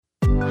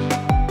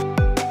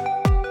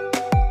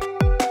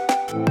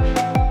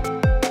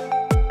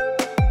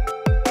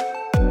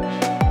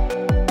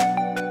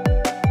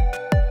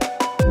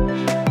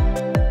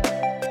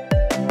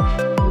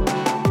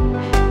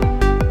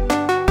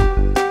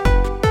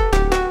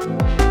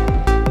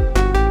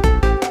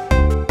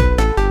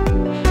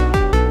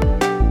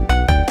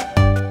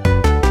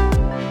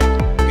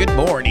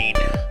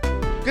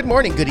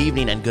morning, good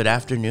evening, and good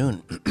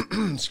afternoon.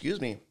 Excuse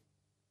me.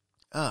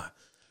 Yeah.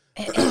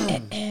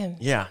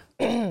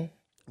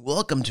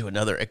 Welcome to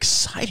another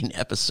exciting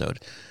episode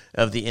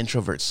of the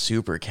Introvert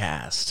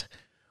Supercast.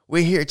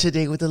 We're here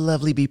today with the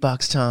lovely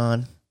Beatbox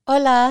Ton.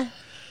 Hola.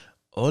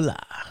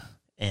 Hola.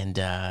 And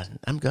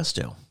I'm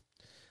Gusto,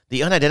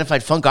 the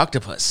unidentified funk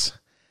octopus.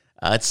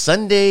 It's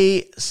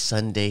Sunday,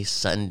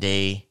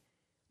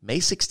 May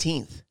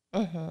 16th.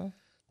 Mm-hmm.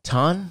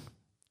 Ton,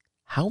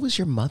 how was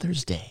your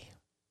Mother's Day?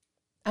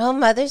 Oh,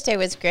 Mother's Day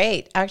was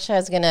great. Actually, I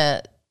was going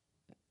to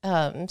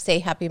say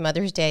Happy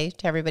Mother's Day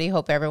to everybody.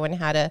 Hope everyone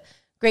had a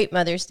great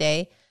Mother's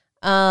Day.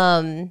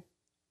 Golly,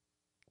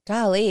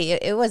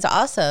 it was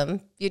awesome.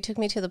 You took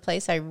me to the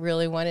place I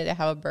really wanted to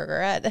have a burger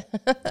at.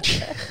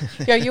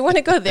 Yeah, you want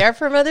to go there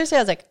for Mother's Day? I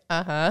was like,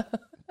 uh-huh.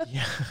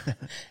 Yeah.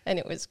 And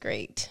it was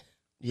great.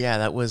 Yeah,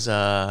 that was,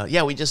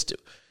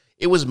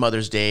 it was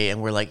Mother's Day,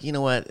 and we're like, you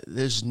know what?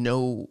 There's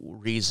no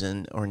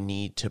reason or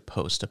need to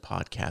post a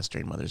podcast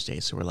during Mother's Day.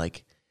 So we're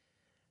like,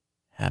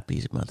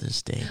 Happy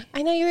Mother's Day.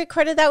 I know you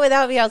recorded that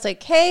without me. I was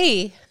like,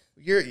 hey.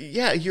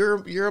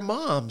 You're a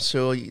mom,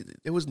 so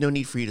there was no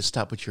need for you to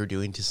stop what you were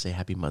doing to say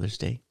Happy Mother's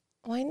Day.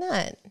 Why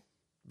not?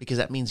 Because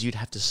that means you'd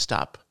have to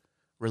stop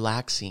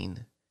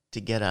relaxing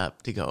to get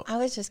up to go. I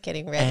was just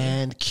getting ready.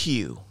 And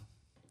cue.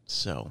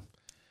 So.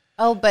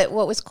 Oh, but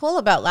what was cool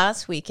about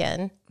last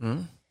weekend,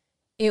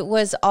 it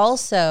was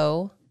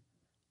also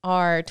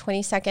our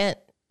 22nd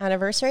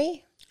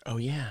anniversary. Oh,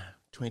 yeah.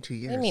 22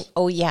 years. I mean,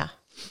 oh, yeah.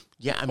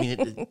 Yeah, I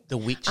mean, the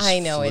week just I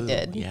know flew. it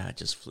did. Yeah, it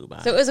just flew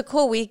by. So it was a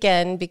cool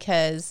weekend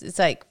because it's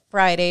like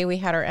Friday we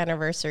had our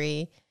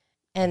anniversary,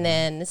 and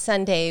then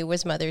Sunday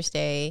was Mother's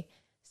Day.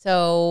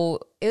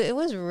 So it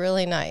was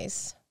really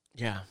nice.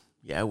 Yeah,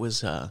 it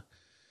was. And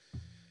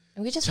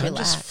we just time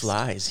relaxed. just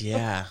flies.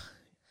 Yeah,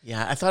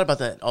 yeah. I thought about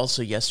that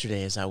also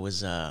yesterday as I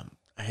was. I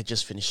had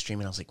just finished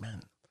streaming. I was like,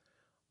 man,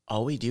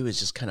 all we do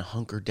is just kind of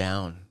hunker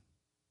down.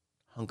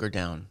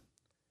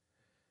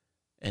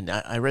 And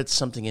I read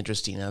something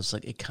interesting. I was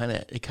like, it kind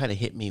of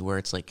hit me where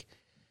it's like,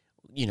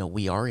 you know,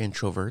 we are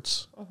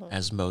introverts,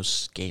 as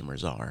most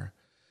gamers are,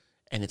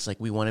 and it's like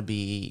we want to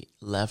be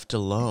left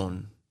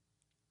alone,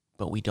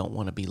 but we don't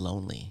want to be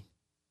lonely.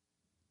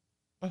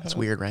 It's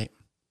weird, right?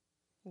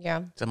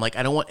 Yeah. So I'm like,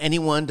 I don't want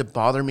anyone to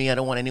bother me. I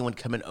don't want anyone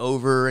coming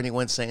over.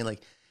 Anyone saying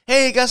like,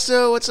 "Hey,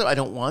 Gusto, what's up?" I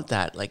don't want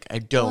that. Like, I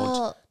don't.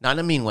 Well, not in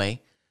a mean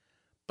way,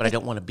 but I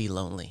don't want to be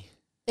lonely.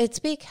 It's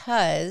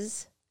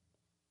because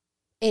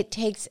it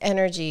takes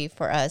energy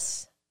for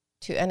us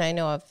to, and I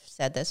know I've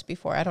said this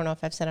before, I don't know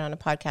if I've said it on a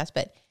podcast,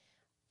 but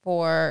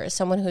for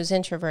someone who's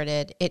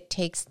introverted, it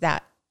takes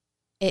that,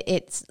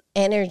 it's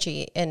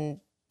energy and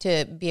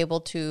to be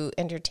able to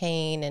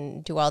entertain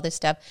and do all this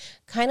stuff.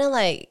 Kind of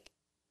like,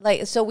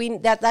 so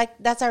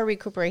that's our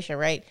recuperation,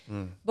 right?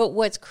 But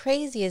what's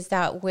crazy is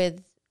that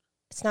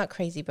it's not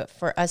crazy, but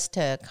for us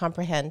to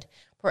comprehend,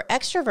 for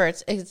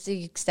extroverts, it's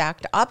the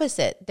exact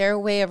opposite. Their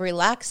way of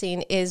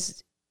relaxing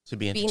is To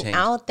be being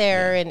out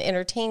there and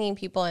entertaining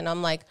people. And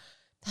I'm like,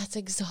 that's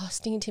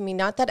exhausting to me.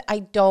 Not that I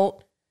don't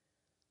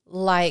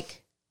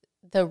like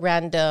the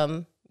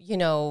random,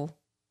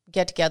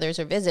 get-togethers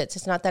or visits.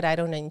 It's not that I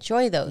don't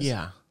enjoy those.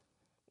 Yeah.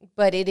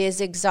 But it is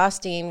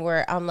exhausting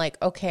where I'm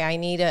like, okay, I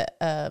need a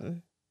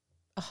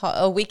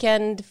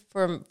weekend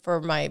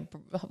for my,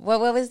 what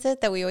was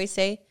it that we always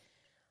say?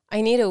 I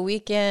need a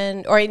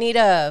weekend, or I need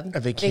a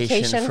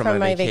vacation from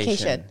my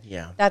vacation.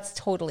 Yeah. That's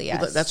totally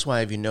us. Well, that's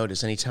why, if you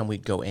notice, anytime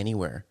we'd go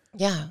anywhere,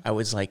 yeah, I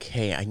was like,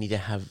 hey, I need to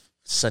have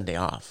Sunday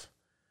off.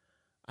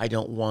 I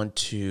don't want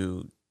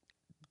to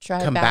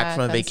come back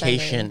from a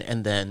vacation Sunday.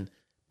 and then,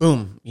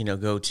 boom,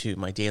 go to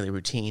my daily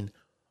routine.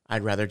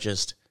 I'd rather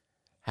just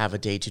have a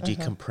day to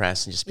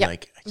decompress and just be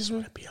like, I just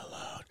want to be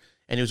alone.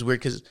 And it was weird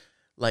because,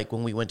 like,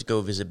 when we went to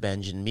go visit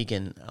Benj and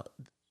Megan,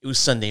 it was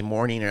Sunday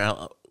morning,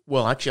 and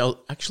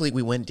actually,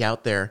 we went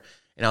out there,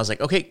 and I was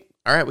like, okay,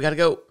 all right, we got to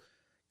go,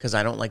 because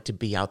I don't like to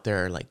be out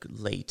there like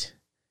late,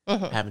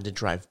 having to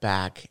drive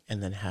back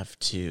and then have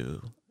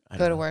to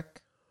go to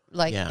work,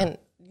 and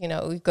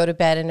we go to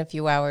bed in a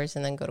few hours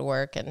and then go to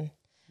work, and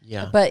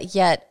but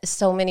yet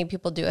so many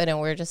people do it, and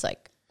we're just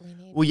like,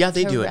 we need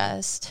they do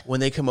rest. It when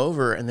they come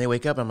over and they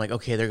wake up. I'm like,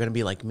 okay, they're gonna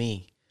be like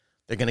me.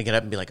 They're gonna get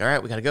up and be like, all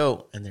right, we got to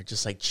go, and they're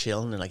just like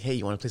chilling. They're like, hey,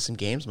 you want to play some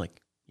games? I'm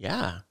like,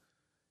 yeah,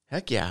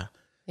 heck yeah.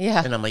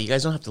 Yeah. And I'm like, you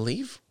guys don't have to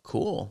leave?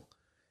 Cool.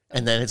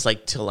 And then it's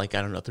like till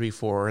 3,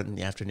 4 in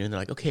the afternoon. They're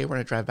like, okay, we're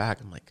going to drive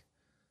back. I'm like,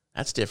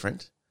 that's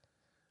different.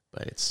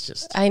 But it's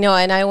just. I know.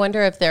 And I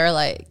wonder if they're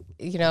like,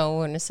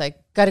 when it's like,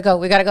 got to go.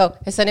 We got to go.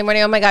 It's Sunday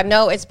morning. Oh my God.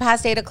 No, it's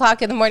past 8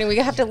 o'clock in the morning. We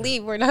have to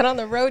leave. We're not on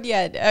the road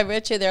yet. I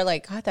bet you they're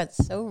like, God,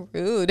 that's so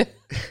rude.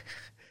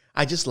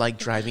 I just like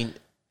driving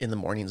in the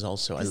mornings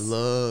also. I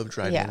love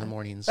driving in the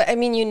mornings. But I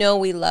mean,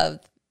 we love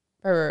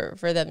for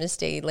them to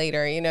stay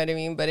later. You know what I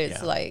mean? But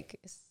it's like,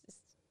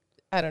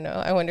 I don't know.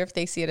 I wonder if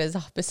they see it as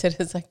opposite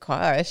as like,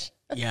 gosh.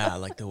 Yeah,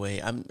 like the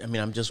way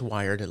I'm just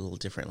wired a little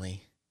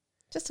differently.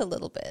 Just a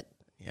little bit.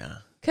 Yeah.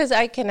 Because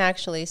I can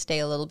actually stay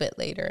a little bit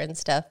later and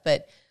stuff,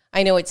 but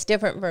I know it's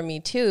different for me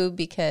too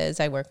because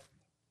I work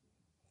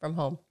from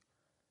home.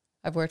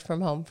 I've worked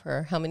from home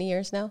for how many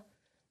years now?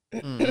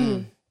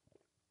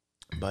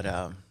 But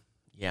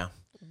yeah.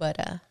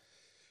 But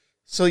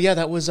So yeah,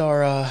 that was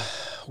our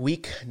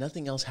week.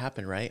 Nothing else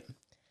happened, right?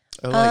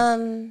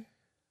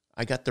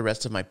 I got the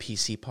rest of my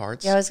PC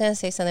parts. yeah, I was gonna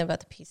say something about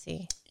the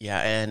PC. Yeah,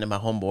 and my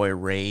homeboy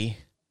Ray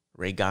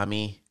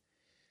Gami,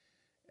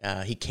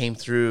 he came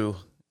through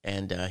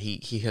and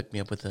he hooked me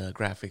up with a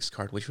graphics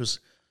card, which was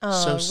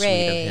so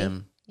sweet of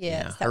him.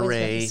 Yes, that was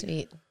really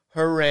sweet.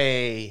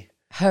 Hooray!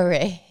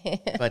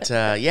 But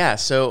yeah,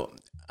 so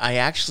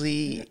I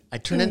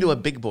turned into a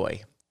big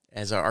boy,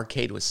 as our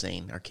Arcade was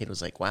saying. Arcade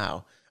was like,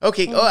 "Wow,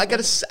 okay, I got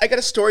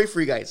a story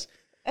for you guys."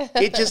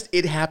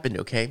 It happened.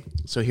 Okay,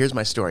 so here's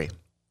my story.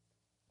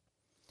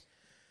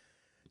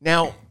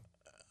 Now,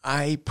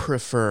 I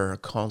prefer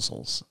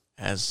consoles,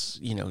 as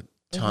you know,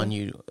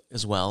 Tanya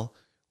as well.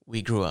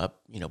 We grew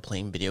up,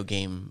 playing video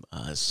game,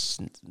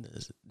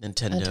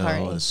 Nintendo,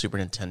 Atari. Super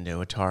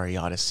Nintendo,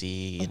 Atari,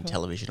 Odyssey, and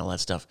television, all that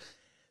stuff.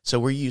 So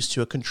we're used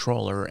to a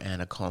controller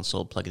and a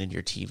console plugging into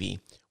your TV.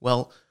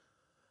 Well,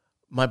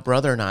 my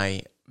brother and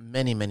I,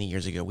 many, many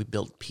years ago, we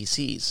built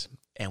PCs,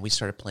 and we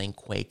started playing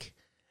Quake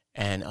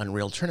and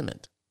Unreal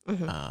Tournament.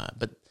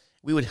 But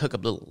we would hook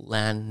up little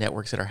LAN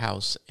networks at our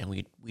house, and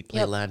we'd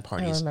play LAN I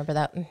parties. remember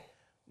that.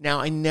 Now,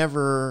 I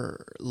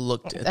never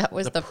looked at That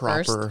was the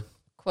proper... first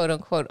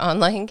quote-unquote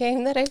online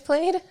game that I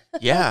played.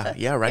 Yeah,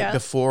 right. Yeah.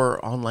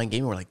 Before online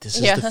gaming, we're like, this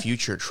is the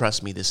future.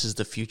 Trust me, this is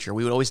the future.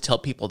 We would always tell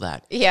people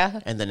that.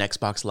 Yeah. And then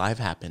Xbox Live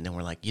happened, and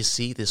we're like, you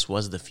see, this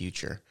was the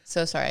future.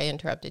 So sorry I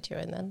interrupted you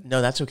and then.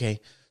 No, that's okay.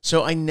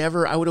 So I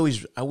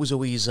was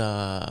always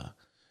up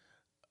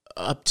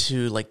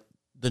to like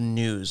the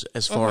news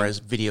as far as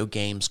video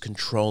games,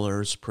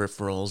 controllers,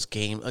 peripherals,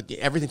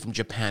 everything from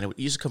Japan. It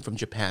used to come from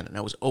Japan, and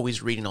I was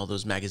always reading all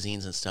those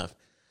magazines and stuff.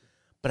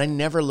 But I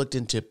never looked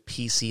into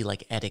PC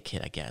like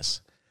etiquette, I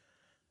guess.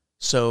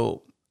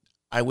 So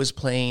I was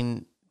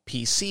playing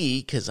PC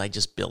because I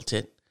just built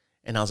it,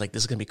 and I was like,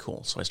 this is going to be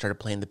cool. So I started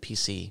playing the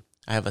PC.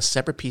 I have a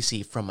separate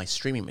PC from my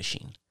streaming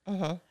machine,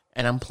 and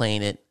I'm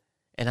playing it,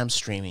 and I'm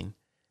streaming,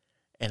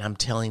 and I'm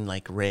telling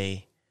like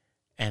Ray,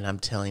 and I'm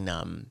telling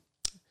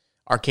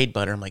Arcade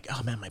Butter, I'm like,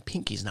 oh man, my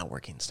pinky's not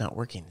working. It's not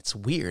working. It's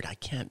weird. I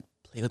can't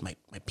play with my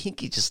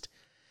pinky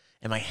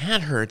and my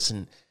hand hurts,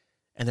 and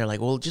they're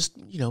like, well, just,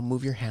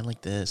 move your hand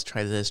like this,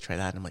 try that.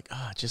 And I'm like,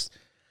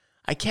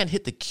 I can't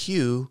hit the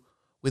Q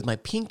with my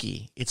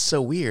pinky. It's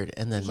so weird.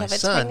 And then my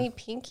son... You have a tiny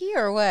pinky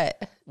or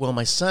what? Well,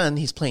 my son,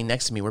 he's playing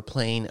next to me. We're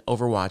playing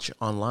Overwatch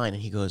online,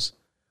 and he goes,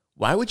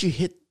 why would you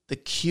hit the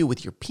Q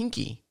with your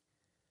pinky?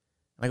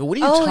 I go, what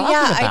are you talking about? Oh,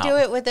 yeah, I do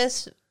it with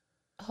this...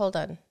 Hold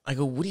on. I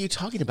go, what are you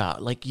talking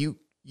about? Like, you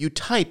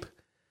type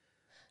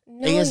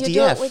No, ASDF. you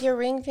do it with your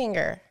ring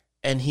finger.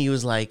 And he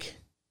was like...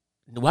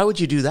 Why would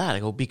you do that? I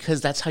go,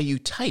 because that's how you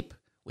type.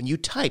 When you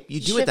type, you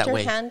do it that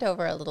way. Shift your hand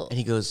over a little. And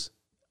he goes,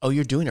 oh,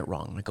 you're doing it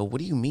wrong. I go, what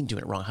do you mean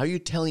doing it wrong? How are you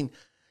telling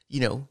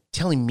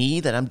me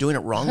that I'm doing it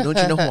wrong? Don't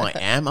you know who I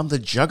am? I'm the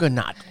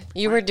juggernaut.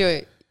 You were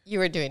doing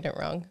it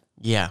wrong.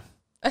 Yeah.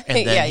 And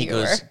then yeah, he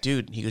goes, were.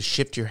 dude,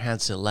 shift your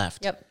hands to the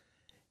left. Yep.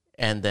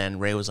 And then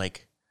Ray was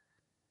like,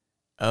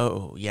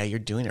 oh, yeah, you're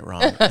doing it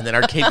wrong. And then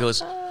Arcade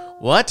goes,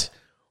 what?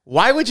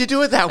 Why would you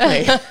do it that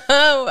way?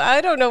 Oh,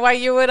 I don't know why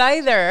you would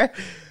either.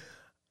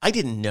 I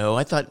didn't know.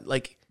 I thought,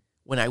 like,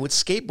 when I would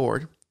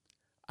skateboard,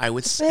 I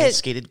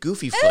skated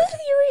goofy foot. You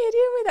were hitting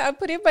it with that. I'm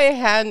putting my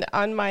hand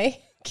on my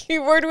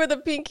keyboard with a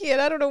pinky,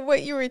 and I don't know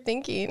what you were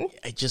thinking.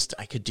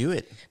 I could do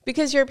it.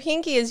 Because your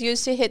pinky is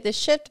used to hit the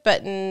shift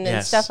button and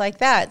Yes. stuff like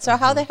that. So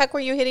how the heck were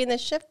you hitting the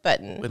shift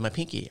button? With my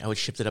pinky. I would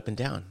shift it up and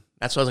down.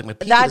 That's why I was like, my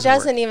pinky That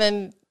doesn't work.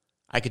 even...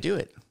 I could do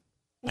it.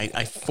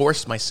 I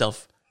forced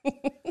myself.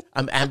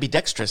 I'm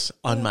ambidextrous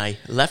on my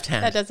left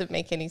hand. That doesn't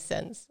make any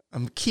sense.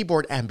 I'm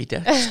keyboard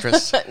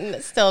ambidextrous.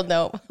 Still,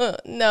 no.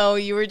 No,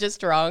 you were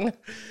just wrong.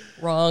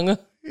 Wrong.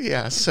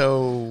 Yeah,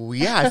 so,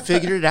 I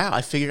figured it out.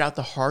 I figured out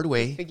the hard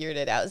way. Figured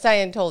it out.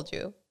 Zion told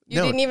you. You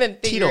No, didn't even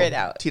figure it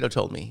out. Tito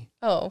told me.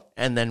 Oh.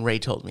 And then Ray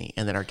told me.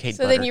 And then Arcade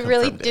So Butter then you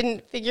really confirmed it.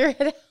 didn't figure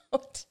it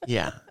out.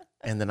 Yeah.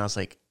 And then I was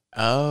like,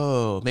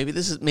 oh,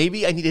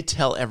 maybe I need to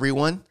tell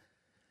everyone,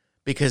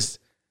 because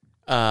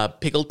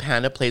Pickled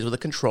Panda plays with a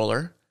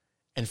controller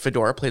and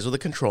Fedora plays with a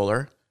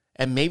controller,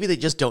 and maybe they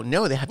just don't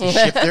know they have to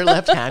shift their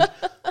left hand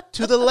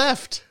to the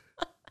left.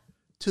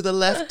 To the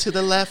left, to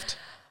the left.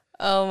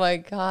 Oh my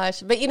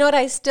gosh. But you know what?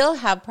 I still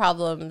have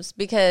problems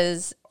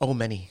because... Oh,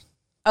 many.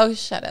 Oh,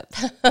 shut up.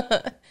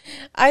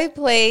 I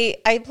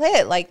play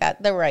it like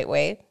that, the right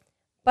way.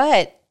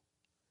 But...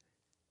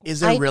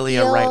 Is there really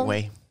a right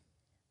way?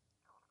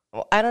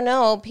 I don't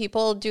know.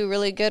 People do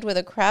really good with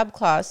a crab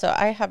claw, so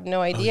I have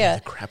no idea. Oh, yeah,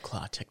 the crab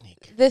claw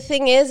technique. The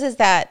thing is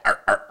that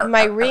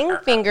my ring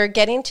finger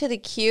getting to the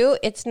cue,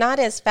 it's not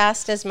as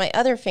fast as my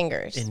other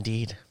fingers.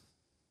 Indeed.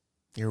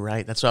 You're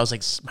right. That's why I was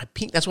like,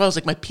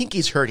 my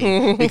pinky's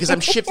hurting because I'm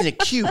shifting it.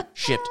 Q,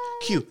 shift,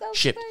 Q, So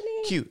shift,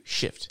 funny. Q,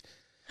 shift.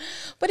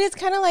 But it's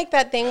kind of like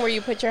that thing where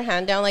you put your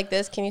hand down like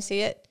this. Can you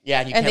see it? Yeah,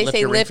 and you And can't they lift say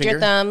your ring lift your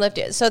finger. thumb, lift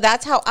it. So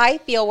that's how I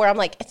feel where I'm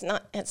like, it's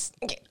not, it's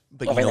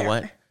But over you know there.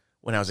 what?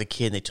 when I was a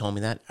kid and they told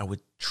me that, I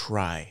would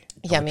try.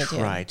 Me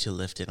try to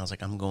lift it. And I was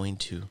like, I'm going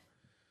to.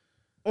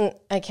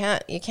 I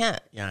can't. You can't.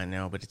 Yeah, I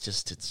know, but it's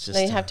just.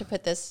 Then you have to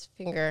put this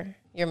finger,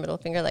 your middle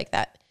finger, like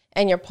that,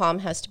 and your palm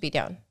has to be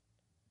down.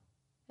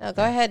 Now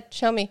go ahead,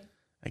 show me.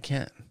 I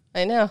can't.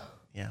 I know.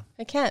 Yeah,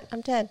 I can't.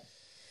 I'm dead.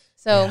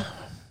 So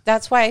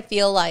that's why I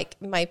feel like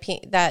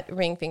that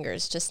ring finger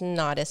is just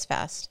not as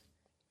fast.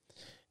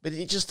 But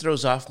it just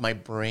throws off my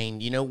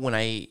brain. You know, when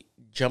I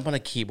jump on a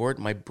keyboard,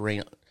 my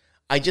brain,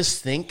 I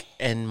just think,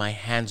 and my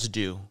hands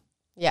do.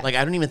 Yeah. Like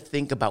I don't even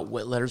think about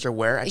what letters are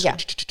where. I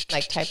just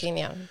like typing.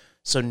 Yeah.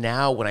 So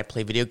now when I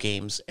play video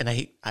games and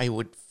I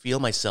would feel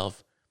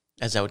myself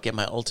as I would get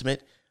my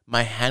ultimate,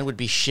 my hand would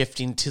be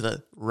shifting to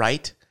the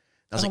right.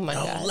 I was like,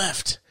 no,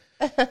 left.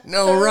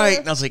 No, right.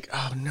 And I was like,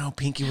 oh, no,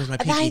 pinky, where's my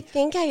pinky? I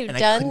think I've and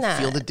done I couldn't that.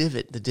 feel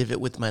the divot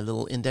with my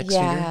little index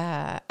finger.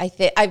 Yeah,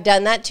 I've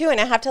done that too.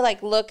 And I have to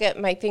like look at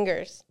my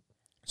fingers.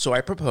 So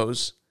I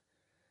propose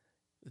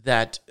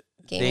that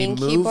Gaming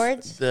they move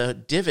keyboards?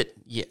 the divot,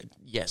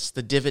 yes,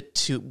 the divot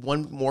to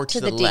one more to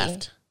the D.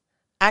 left.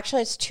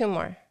 Actually, it's 2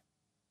 more.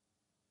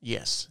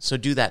 Yes. So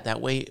do that.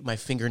 That way my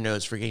finger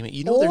knows for gaming.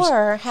 You know,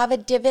 Or have a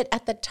divot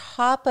at the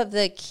top of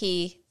the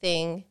key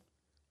thing.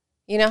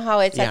 You know how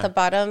it's at the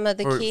bottom of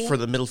the key? For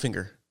the middle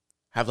finger.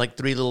 Have like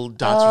 3 little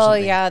dots or Oh,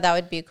 something. yeah, that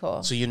would be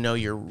cool. So you know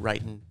you're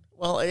writing.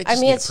 Well,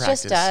 it's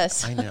just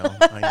us. I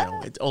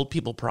know. It's old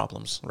people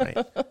problems, right?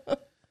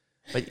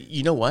 But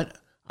you know what?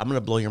 I'm going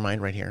to blow your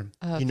mind right here.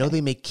 Okay. You know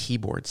they make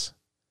keyboards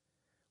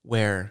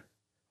where...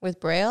 With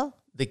Braille?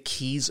 The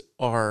keys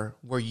are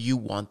where you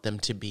want them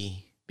to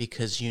be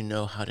because you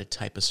know how to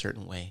type a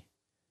certain way.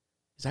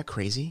 Is that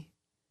crazy?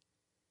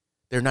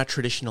 They're not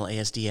traditional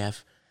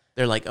ASDF.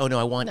 They're like, oh, no,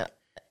 I want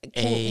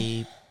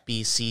A,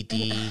 B, C,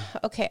 D.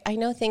 Okay, I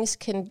know things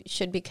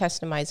should be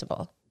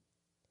customizable.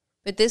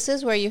 But this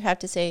is where you have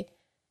to say,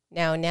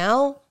 now,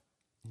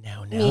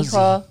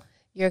 Mijo,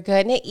 you're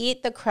going to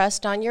eat the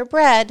crust on your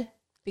bread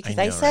because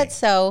I said right?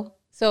 So.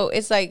 So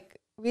it's like,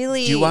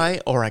 really? Do I?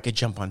 Or I could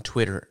jump on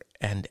Twitter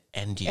and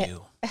end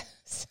you.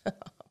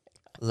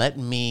 Let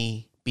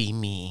me be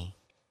me.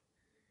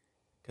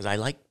 Because I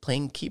like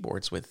playing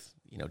keyboards with,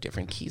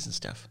 different keys and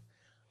stuff.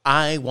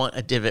 I want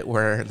a divot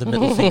where the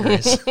middle finger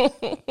is.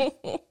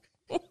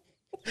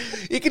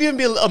 It could even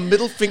be a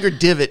middle finger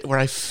divot where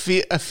I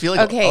feel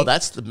like, oh,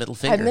 that's the middle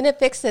finger. I'm going to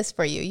fix this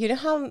for you. You know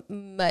how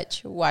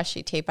much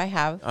washi tape I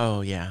have?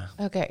 Oh, yeah.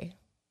 Okay.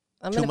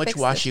 Too much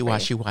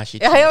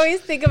washi. I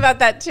always think about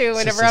that too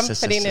whenever I'm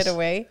putting it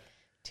away.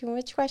 Too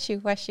much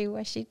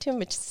washi, too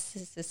much.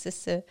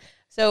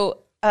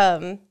 So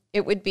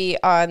it would be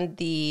on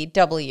the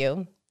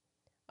W.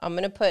 I'm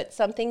going to put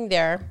something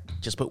there.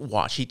 Just put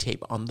washi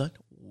tape on the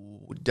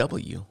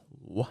W.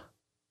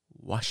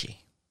 Washi.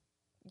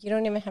 You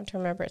don't even have to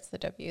remember it's the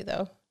W,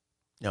 though.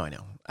 No, I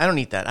know. I don't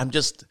need that. I'm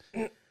just,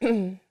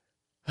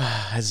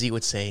 as he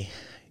would say,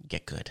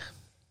 get good.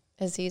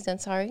 Aziz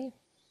Ansari?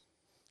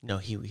 No,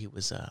 he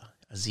was,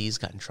 Aziz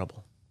got in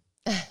trouble.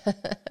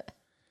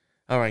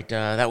 All right,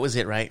 that was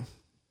it, right?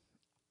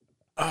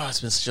 Oh,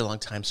 it's been such a long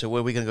time. So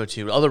where are we going to go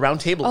to? Oh, the round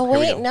table. Oh,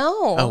 wait,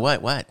 no. Oh,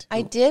 what?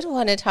 I did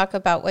want to talk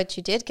about what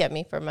you did get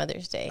me for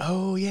Mother's Day.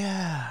 Oh,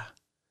 yeah.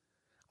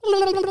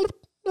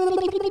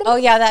 Oh,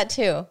 yeah, that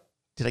too.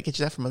 Did I get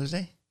you that for Mother's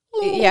Day?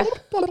 Yeah.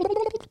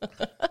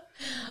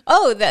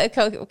 Oh,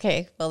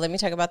 okay. Well, let me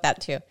talk about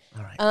that too.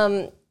 All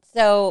right.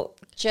 So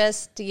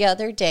just the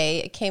other day,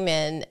 it came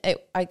in.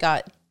 I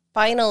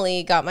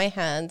finally got my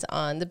hands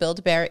on the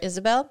Build-A-Bear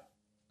Isabel.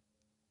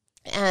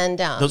 And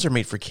those are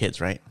made for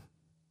kids, right?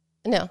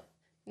 No.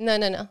 You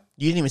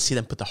didn't even see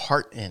them put the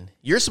heart in.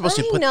 You're supposed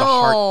to put the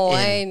heart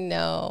in.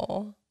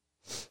 I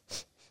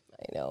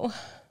know.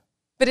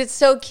 But it's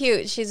so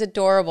cute. She's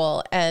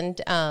adorable.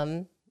 And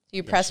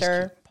you press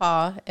her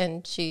paw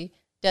and she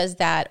does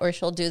that, or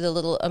she'll do the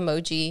little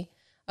emoji,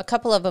 a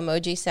couple of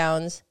emoji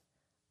sounds.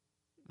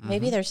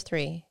 Maybe there's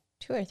 2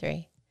 or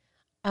 3.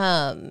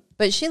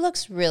 But she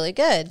looks really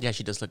good. Yeah,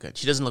 she does look good.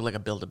 She doesn't look like a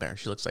Build-A-Bear.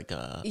 She looks like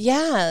a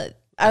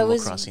I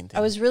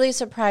was really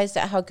surprised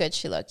at how good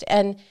she looked.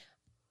 And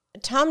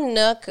Tom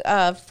Nook,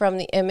 from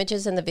the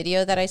images and the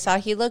video that I saw,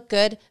 he looked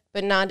good,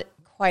 but not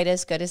quite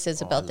as good as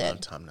Isabel did. I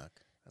love Tom Nook.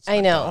 I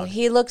know. Dog.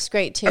 He looks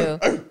great too.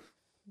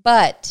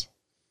 But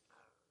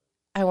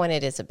I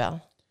wanted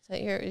Isabel. Is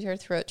that your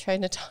throat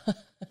trying to talk?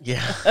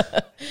 Yeah.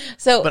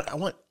 But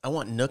I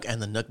want Nook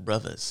and the Nook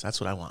brothers. That's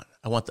what I want.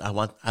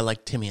 I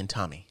like Timmy and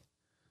Tommy.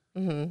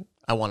 Mm-hmm.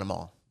 I want them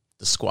all.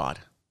 The squad.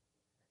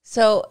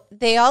 So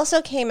they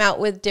also came out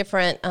with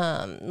different,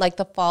 like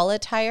the fall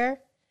attire,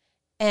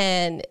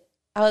 and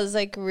I was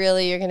like,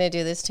 "Really, you're gonna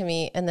do this to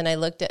me?" And then I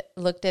looked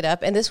it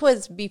up, and this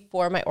was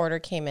before my order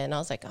came in. I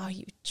was like, "Oh,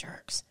 you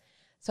jerks!"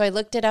 So I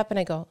looked it up, and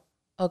I go,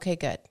 "Okay,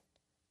 good.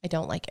 I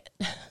don't like it."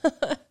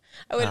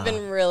 I would have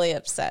been really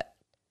upset.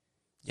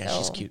 Yeah,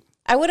 she's cute.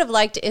 I would have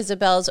liked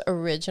Isabel's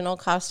original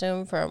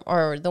costume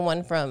or the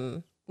one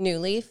from New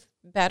Leaf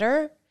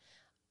better.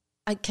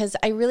 Because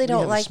I really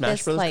don't like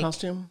Smash this Brothers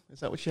costume. Is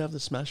that what you have? The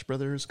Smash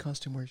Brothers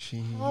costume where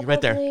she Probably right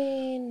there,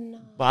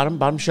 not.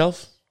 bottom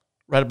shelf.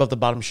 Right above the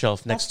bottom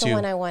shelf, next That's the to.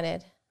 one I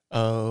wanted.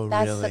 Oh,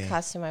 That's really? the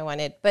costume I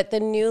wanted. But the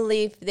New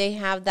Leaf, they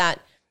have that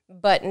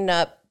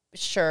button-up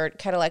shirt,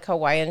 kind of like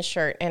Hawaiian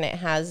shirt, and it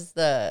has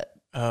the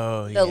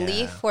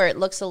leaf where it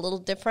looks a little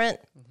different.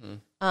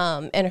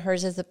 Mm-hmm. And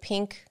hers is the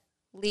pink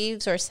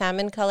leaves or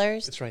salmon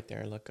colors. It's right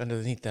there. Look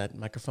underneath that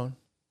microphone.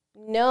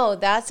 No,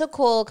 that's a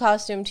cool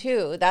costume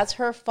too. That's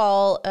her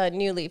fall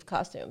New Leaf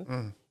costume.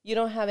 Mm. You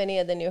don't have any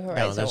of the New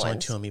Horizon No, there's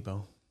ones. only 2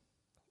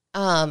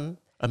 amiibo.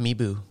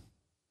 Amiibo.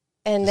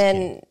 And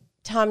then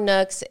Tom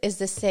Nook's is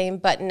the same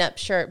button-up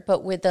shirt,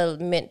 but with the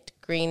mint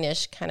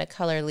greenish kind of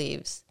color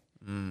leaves.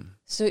 Mm.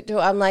 So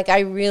I'm like, I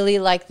really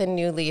like the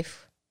New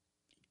Leaf.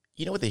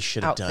 You know what they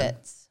should have done?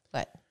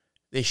 What?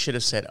 They should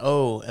have said,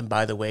 oh, and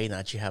by the way, now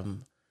that you have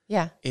them.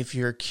 Yeah. If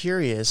you're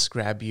curious,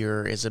 grab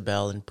your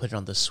Isabel and put it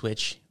on the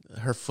Switch,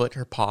 her foot,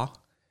 her paw,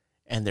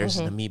 and there's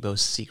an amiibo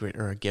secret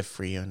or a gift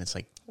for you. And it's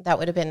like. That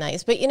would have been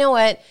nice. But you know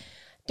what?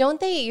 Don't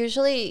they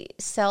usually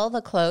sell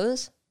the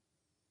clothes?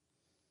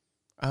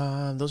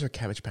 Those are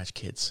Cabbage Patch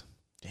Kids.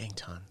 Dang,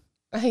 Ton.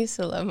 I used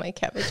to love my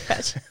Cabbage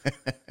Patch.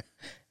 I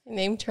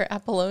named her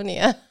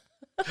Apollonia.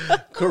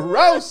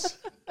 Gross.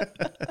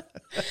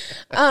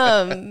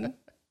 And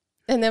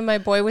then my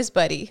boy was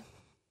Buddy.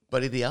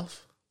 Buddy the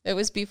Elf? It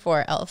was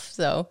before Elf,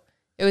 so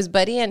it was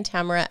Buddy and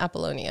Tamara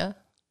Apollonia.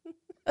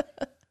 Oh,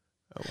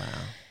 wow.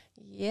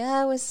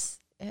 Yeah,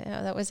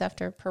 that was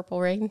after Purple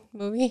Rain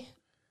movie.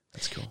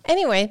 That's cool.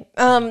 Anyway,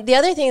 the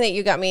other thing that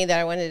you got me that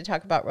I wanted to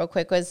talk about real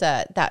quick was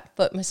that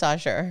foot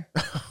massager.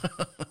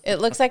 It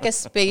looks like a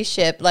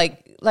spaceship,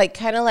 like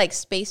kind of like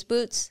space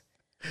boots,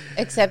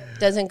 except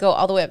doesn't go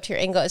all the way up to your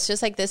ankle. It's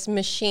just like this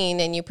machine,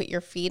 and you put your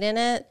feet in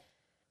it,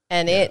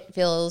 and it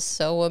feels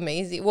so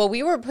amazing. Well,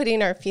 we were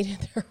putting our feet in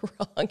there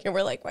wrong, and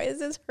we're like, why does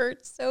this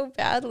hurt so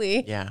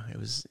badly? Yeah,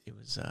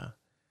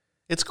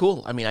 it's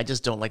cool. I mean, I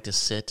just don't like to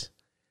sit.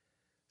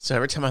 So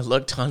every time I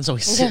look, Ton's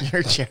always sitting in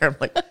her chair. I'm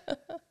like,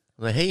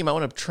 hey, you might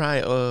want to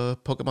try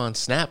Pokemon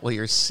Snap while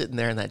you're sitting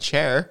there in that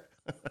chair.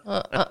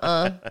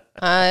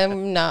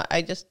 I'm not.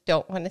 I just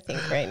don't want to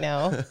think right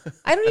now.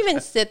 I don't even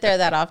sit there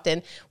that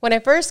often. When I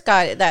first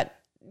got it,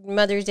 that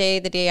Mother's Day,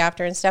 the day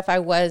after and stuff, I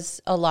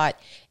was a lot.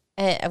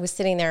 And I was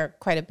sitting there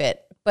quite a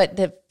bit. But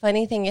the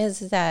funny thing is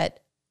that,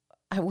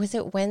 was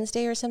it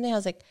Wednesday or something? I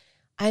was like,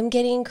 I'm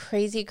getting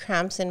crazy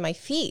cramps in my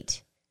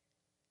feet.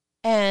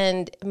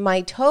 And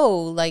my toe,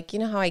 like, you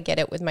know how I get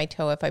it with my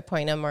toe if I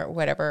point them or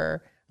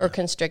whatever, or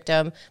constrict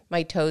them,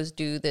 my toes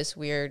do this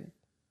weird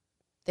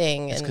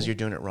thing. It's because you're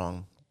doing it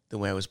wrong. The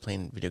way I was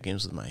playing video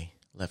games with my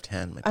left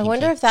hand, my pinky. I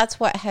wonder if that's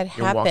what had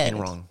happened. You're walking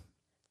wrong.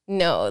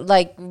 No,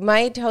 like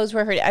my toes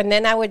were hurting. And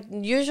then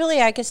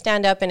I could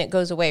stand up and it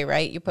goes away,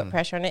 right? You put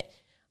pressure on it.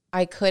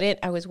 I couldn't.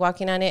 I was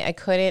walking on it. I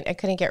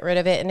couldn't get rid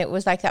of it. And it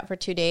was like that for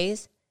 2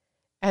 days.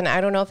 And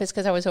I don't know if it's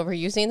because I was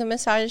overusing the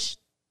massage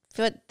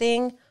foot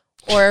thing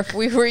or if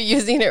we were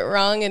using it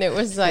wrong and it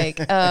was like,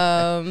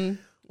 well,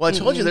 I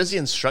told you there's the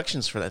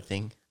instructions for that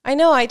thing. I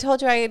know. I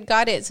told you I had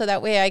got it so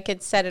that way I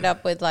could set it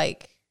up with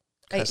like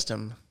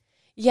custom.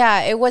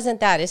 Yeah, it wasn't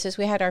that. It's just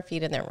we had our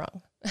feet in there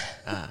wrong.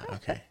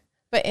 Okay.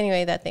 But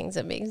anyway, that thing's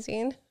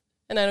amazing.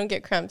 And I don't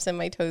get cramps in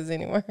my toes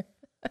anymore.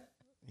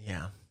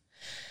 Yeah.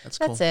 That's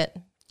cool. That's it.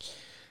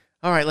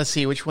 All right, let's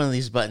see which one of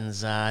these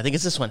buttons. I think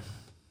it's this one.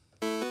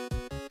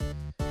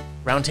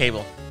 Round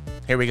table.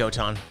 Here we go,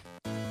 Ton.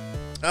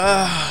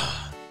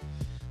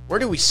 Where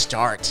do we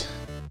start?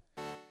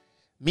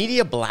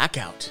 Media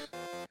blackout.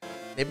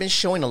 They've been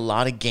showing a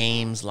lot of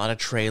games, a lot of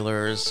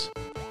trailers.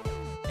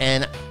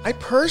 And I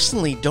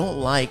personally don't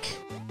like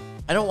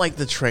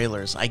the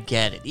trailers. I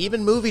get it.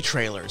 Even movie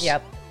trailers.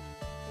 Yep.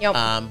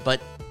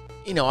 But,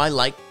 you know, I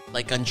like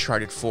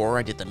Uncharted 4.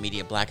 I did the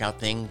media blackout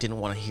thing. Didn't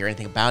want to hear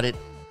anything about it.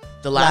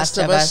 The Last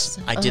of Us.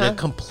 I did a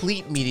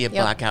complete media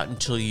blackout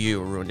until you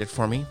ruined it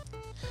for me.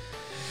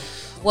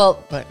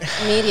 Well,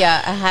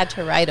 media, I had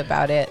to write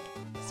about it.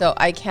 So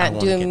I can't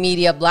do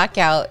media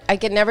blackout. I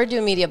could never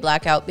do media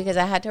blackout because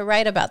I had to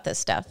write about this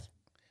stuff.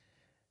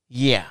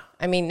 Yeah.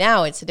 I mean,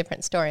 now it's a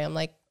different story. I'm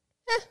like,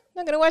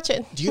 not going to watch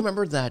it. Do you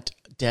remember that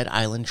Dead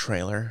Island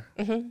trailer?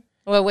 Mm-hmm.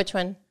 Well, which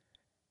one?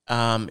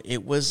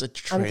 It was a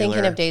trailer. I'm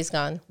thinking of Days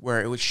Gone.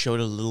 Where it showed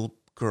a little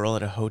girl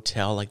at a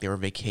hotel like they were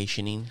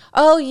vacationing.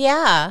 Oh,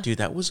 yeah. Dude,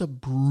 that was a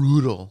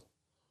brutal,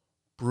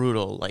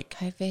 like...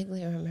 I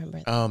vaguely remember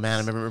that. Oh, man. I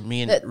remember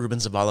me and Ruben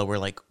Zavala were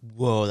like,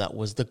 whoa, that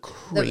was the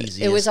craziest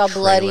It was all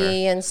trailer.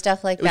 bloody and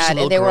stuff like that.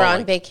 And they were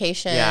on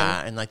vacation.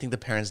 Yeah, and I think the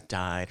parents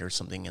died or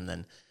something, and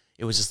then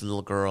it was just a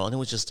little girl, and it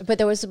was just... But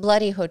there was a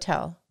bloody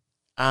hotel.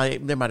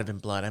 There might have been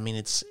blood. I mean,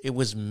 it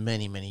was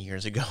many, many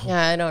years ago.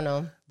 Yeah, I don't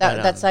know.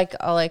 That's like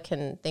all I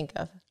can think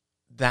of.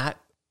 That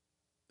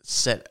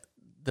set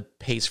the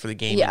pace for the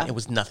game. Yeah. It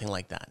was nothing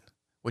like that,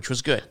 which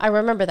was good. I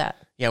remember that.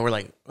 Yeah, we're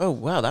like, oh,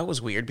 wow, that was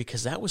weird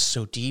because that was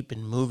so deep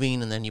and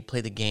moving, and then you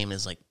play the game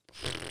is like...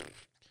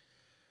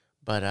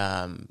 But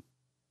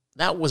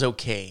that was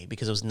okay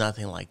because it was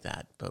nothing like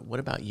that. But what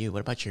about you? What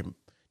about do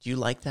you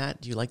like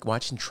that? Do you like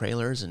watching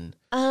trailers? And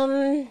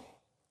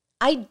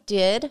I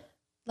did.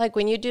 Like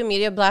when you do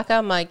media blackout,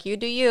 I'm like, you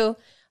do you.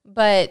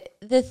 But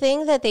the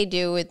thing that they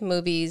do with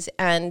movies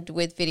and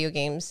with video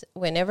games,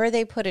 whenever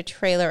they put a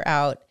trailer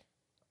out,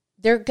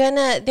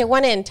 they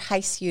want to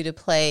entice you to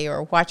play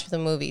or watch the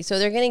movie. So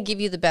they're going to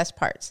give you the best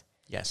parts.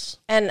 Yes.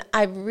 And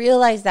I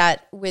realized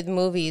that with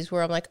movies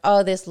where I'm like,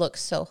 oh, this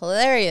looks so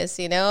hilarious.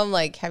 You know, I'm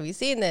like, have you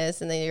seen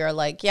this? And then you're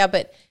like, yeah,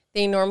 but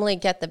they normally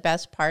get the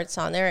best parts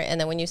on there. And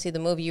then when you see the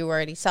movie, you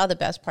already saw the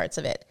best parts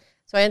of it.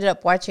 So I ended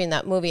up watching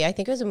that movie. I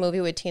think it was a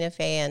movie with Tina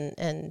Fey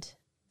and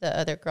the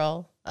other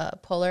girl,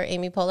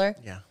 Amy Poehler.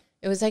 Yeah.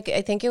 It was like,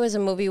 I think it was a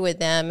movie with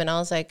them. And I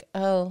was like,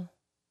 oh,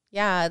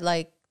 yeah,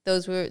 like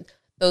those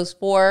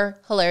 4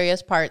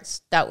 hilarious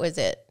parts. That was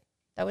it.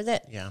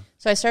 Yeah.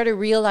 So I started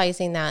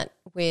realizing that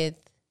with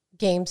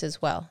games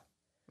as well.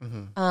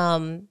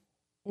 Mm-hmm.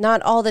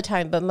 Not all the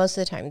time, but most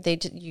of the time.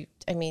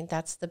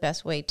 That's the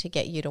best way to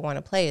get you to want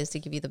to play is to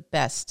give you the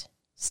best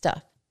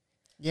stuff.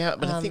 Yeah,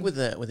 but I think with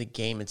a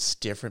game, it's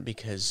different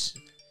because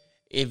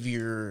if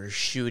you're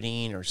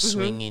shooting or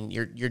swinging,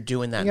 you're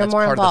doing that. You're that's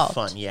more part involved. of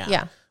the fun. Yeah.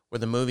 Yeah. Where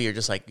the movie, you're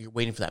just like, you're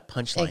waiting for that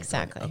punchline.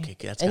 Exactly. Okay,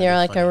 that's and you're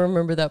like, funny. I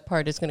remember that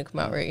part is going to come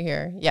out right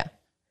here. Yeah.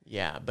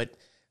 Yeah, but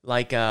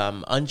like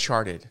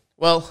Uncharted.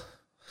 Well,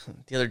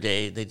 the other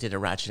day they did a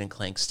Ratchet &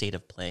 Clank State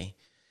of Play.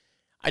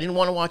 I didn't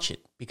want to watch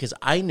it because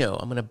I know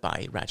I'm going to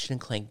buy Ratchet &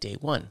 Clank day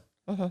one.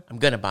 Mm-hmm. I'm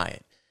going to buy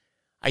it.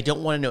 I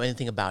don't want to know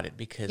anything about it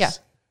because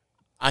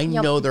I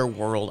know their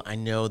world. I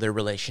know their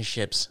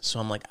relationships. So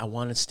I'm like, I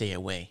want to stay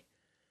away.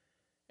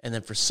 And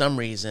then for some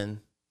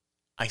reason,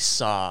 I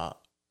saw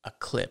a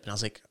clip and I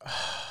was like,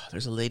 oh,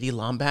 there's a Lady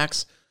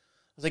Lombax.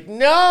 I was like,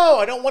 no,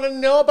 I don't want to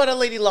know about a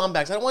Lady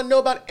Lombax. I don't want to know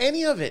about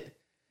any of it.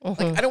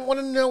 Mm-hmm. Like, I don't want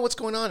to know what's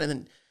going on. And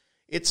then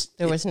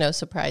there was no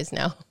surprise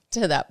now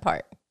to that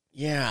part.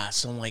 Yeah.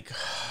 So I'm like,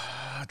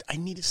 I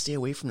need to stay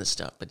away from this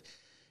stuff, but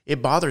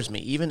it bothers me.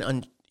 Even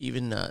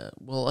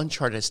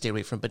Uncharted I stay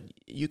away from, but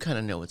you kind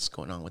of know what's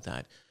going on with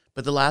that.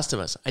 But The Last of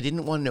Us, I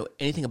didn't want to know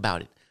anything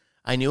about it.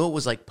 I knew it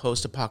was like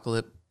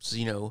post-apocalypse,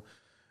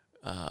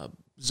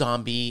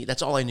 zombie.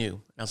 That's all I knew.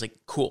 And I was like,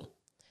 cool.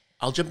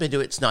 I'll jump into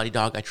it. It's Naughty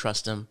Dog. I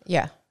trust them.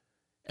 Yeah.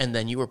 And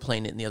then you were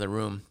playing it in the other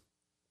room,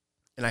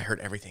 and I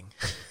heard everything.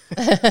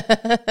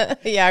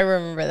 Yeah, I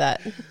remember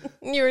that.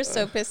 You were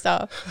so pissed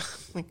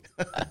off.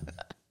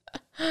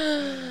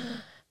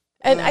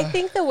 And I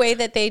think the way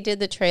that they did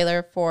the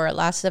trailer for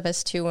Last of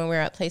Us 2 when we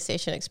were at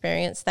PlayStation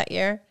Experience that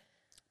year.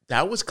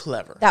 That was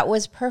clever. That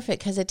was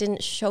perfect because it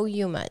didn't show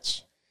you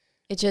much.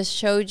 It just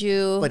showed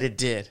you. But it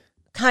did.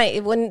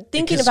 When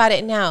thinking about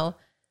it now.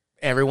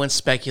 Everyone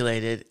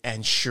speculated,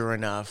 and sure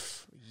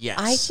enough, yes.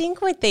 I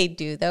think what they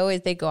do, though, is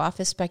they go off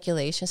of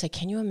speculation. It's like,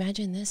 can you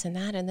imagine this and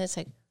that? And then it's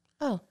like,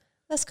 oh,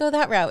 let's go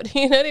that route.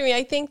 You know what I mean?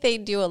 I think they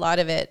do a lot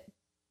of it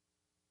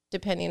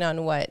depending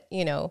on what,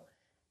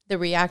 the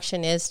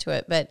reaction is to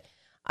it. But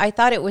I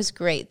thought it was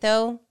great,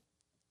 though,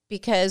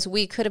 because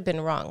we could have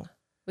been wrong.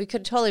 We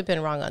could have totally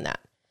been wrong on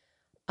that.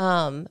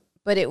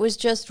 But it was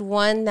just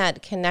one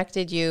that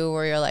connected you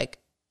where you're like,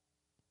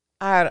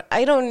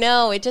 I don't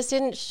know. It just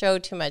didn't show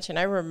too much. And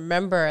I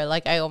remember,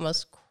 like, I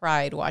almost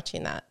cried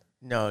watching that.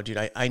 No,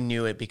 dude, I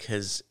knew it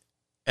because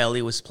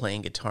Ellie was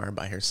playing guitar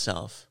by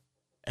herself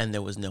and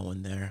there was no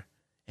one there.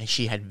 And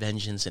she had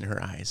vengeance in her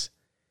eyes.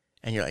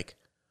 And you're like,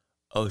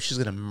 oh, she's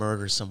going to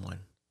murder someone.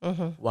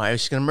 Mm-hmm. Why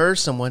is she going to murder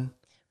someone?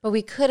 But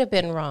we could have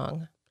been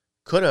wrong.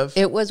 Could have.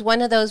 It was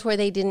one of those where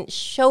they didn't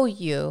show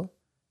you.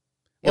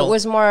 Well, it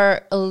was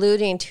more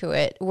alluding to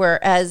it,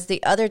 whereas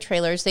the other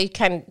trailers, they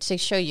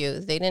show you.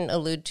 They didn't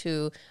allude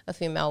to a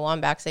female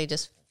Wombax. They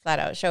just flat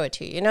out show it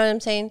to you. You know what I'm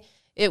saying?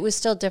 It was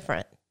still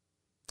different.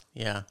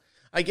 Yeah.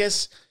 I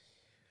guess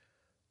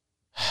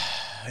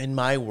in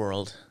my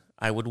world,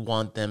 I would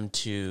want them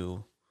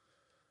to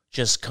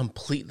just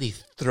completely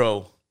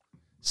throw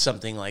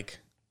something like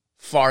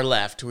far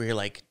left where you're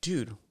like,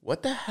 dude,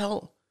 what the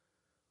hell?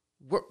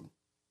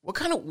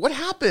 What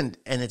happened?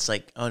 And it's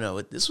like, oh no,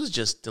 this was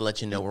just to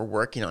let you know we're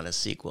working on a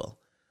sequel,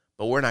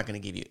 but we're not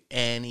going to give you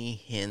any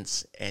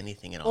hints,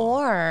 anything at all.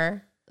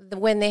 Or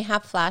when they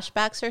have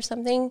flashbacks or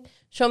something,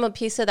 show them a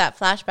piece of that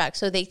flashback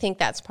so they think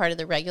that's part of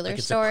the regular like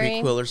it's story.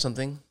 a prequel or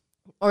something.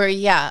 Or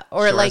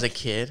or like as a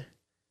kid,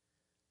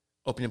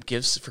 opening up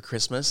gifts for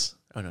Christmas.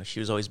 Oh no,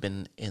 she was always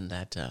been in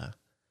that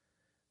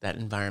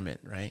environment,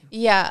 right?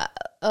 Yeah,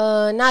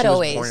 not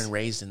always. She was born and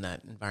raised in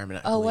that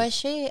environment. Oh, was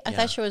she? I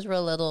thought she was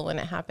real little when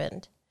it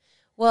happened.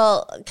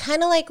 Well,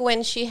 kind of like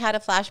when she had a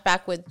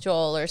flashback with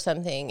Joel or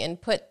something and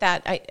put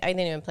that, I didn't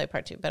even play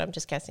part 2, but I'm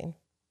just guessing.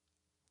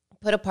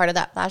 Put a part of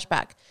that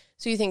flashback.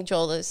 So you think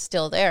Joel is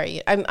still there.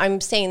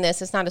 I'm saying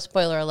this, it's not a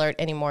spoiler alert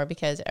anymore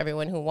because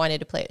everyone who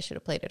wanted to play it should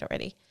have played it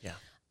already. Yeah.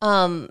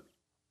 And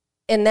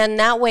then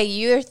that way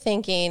you're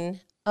thinking,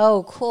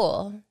 oh,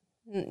 cool.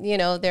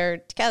 They're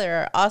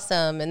together,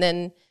 awesome. And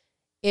then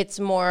it's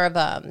more of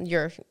what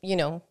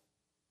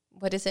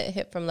is it,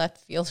 hit from left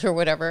field or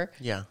whatever.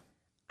 Yeah.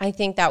 I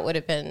think that would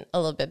have been a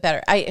little bit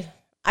better.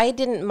 I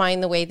didn't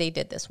mind the way they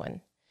did this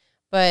one.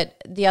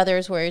 But the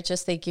others where it's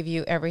just they give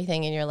you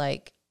everything and you're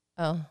like,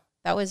 oh,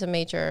 that was a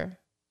major,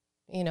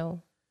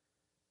 you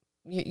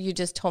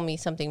just told me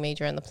something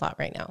major in the plot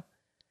right now.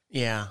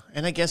 Yeah,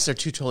 and I guess they're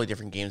two totally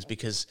different games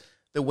because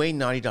the way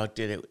Naughty Dog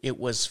did it, it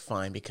was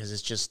fine because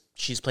it's just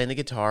she's playing the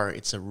guitar.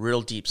 It's a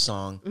real deep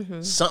song.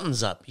 Mm-hmm.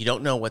 Something's up. You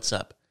don't know what's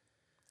up.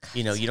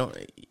 You know, you don't,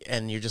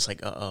 and you're just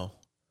like, uh-oh,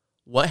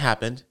 what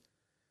happened?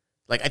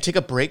 Like, I took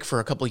a break for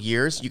a couple of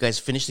years. You guys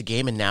finished the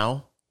game, and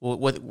now,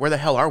 where the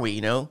hell are we,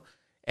 you know?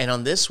 And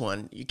on this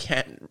one, you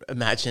can't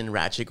imagine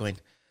Ratchet going,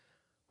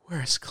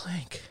 where's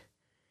Clank?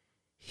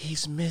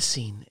 He's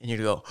missing. And you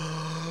go,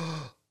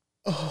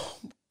 oh,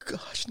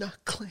 gosh,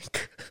 not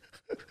Clank.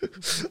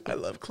 I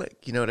love Clank.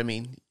 You know what I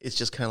mean? It's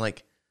just kind of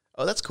like,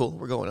 oh, that's cool.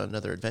 We're going on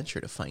another adventure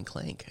to find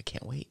Clank. I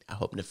can't wait. I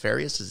hope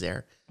Nefarious is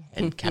there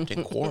and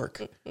Captain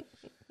Quark.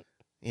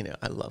 You know,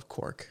 I love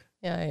Quark.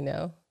 Yeah, I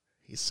know.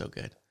 He's so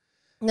good.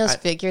 Those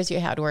figures you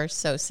had were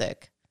so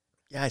sick.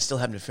 Yeah, I still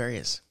have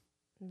Nefarious.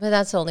 But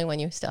that's the only one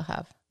you still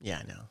have. Yeah,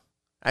 I know.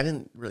 I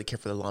didn't really care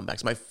for the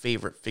Lombax. My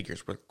favorite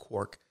figures were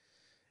Quark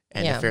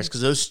and Nefarious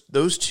because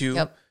those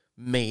two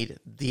made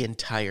the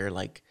entire,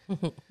 like...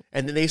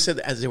 And then they said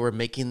that as they were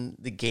making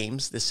the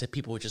games, they said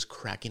people were just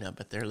cracking up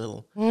at their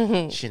little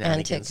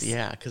shenanigans. Antics.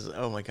 Yeah, because,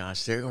 oh my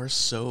gosh, they are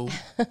so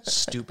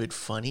stupid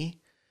funny.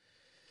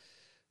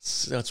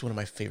 So that's one of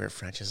my favorite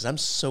franchises. I'm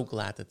so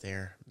glad that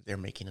they're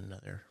making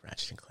another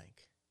Ratchet and Clank.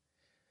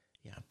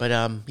 Yeah, but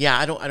yeah,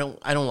 I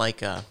don't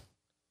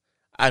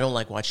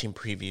like watching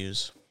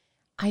previews.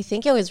 I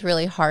think it was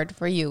really hard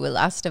for you with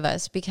Last of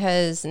Us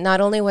because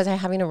not only was I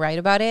having to write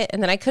about it,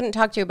 and then I couldn't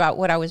talk to you about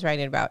what I was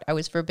writing about. I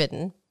was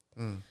forbidden.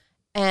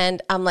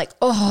 And I'm like,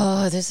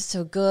 oh, this is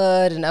so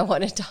good. And I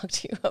want to talk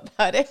to you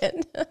about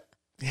it.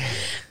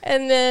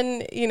 And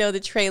then, you know, the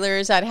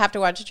trailers, I'd have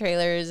to watch the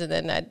trailers. And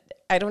then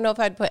I don't know if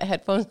I'd put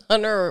headphones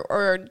on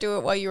or do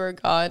it while you were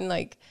gone,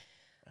 like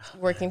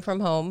working from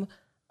home.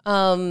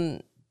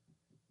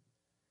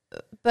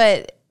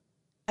 But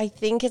I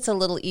think it's a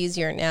little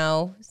easier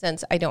now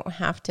since I don't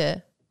have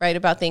to write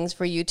about things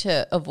for you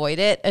to avoid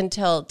it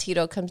until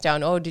Tito comes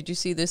down. Oh, did you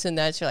see this and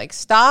that? You're like,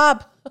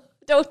 stop.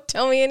 Don't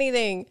tell me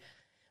anything.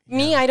 Yeah.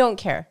 Me, I don't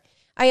care.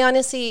 I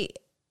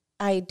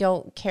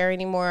don't care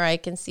anymore. I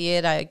can see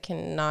it. I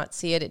cannot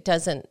see it. It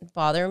doesn't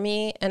bother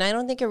me. And I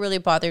don't think it really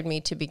bothered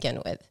me to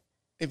begin with.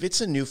 If it's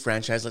a new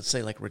franchise, let's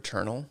say like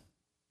Returnal,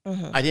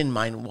 I didn't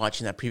mind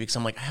watching that preview because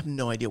I'm like, I have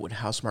no idea what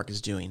Housemarque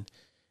is doing.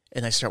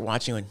 And I start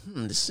watching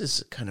and this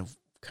is kind of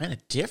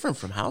different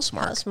from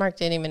Housemarque. Housemarque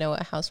didn't even know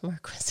what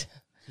Housemarque was.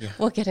 Yeah.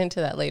 We'll get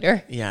into that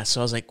later. Yeah, so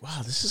I was like,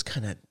 wow, this is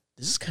kind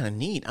of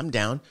neat. I'm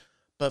down.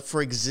 But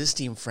for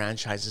existing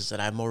franchises that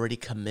I'm already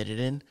committed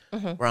in,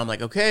 where I'm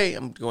like, okay,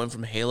 I'm going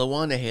from Halo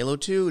 1 to Halo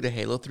 2 to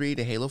Halo 3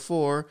 to Halo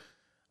 4.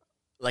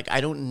 Like,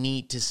 I don't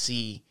need to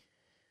see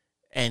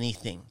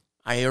anything.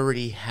 I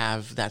already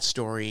have that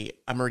story.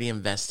 I'm already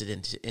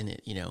invested in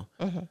it, you know.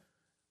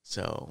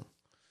 So,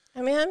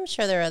 I mean, I'm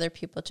sure there are other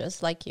people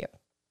just like you.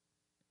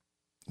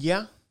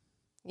 Yeah.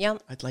 Yeah.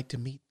 I'd like to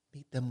meet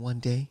them one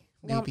day,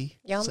 maybe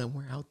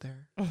somewhere out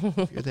there.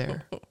 If you're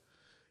there,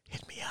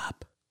 hit me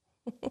up.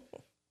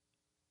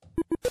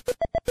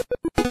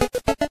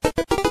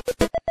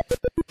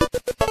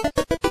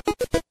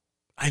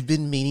 I've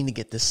been meaning to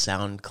get this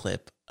sound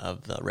clip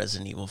of the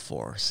Resident Evil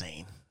 4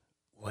 saying,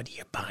 what are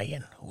you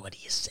buying? What are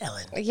you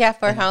selling? Yeah,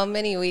 for how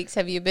many weeks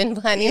have you been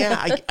planning?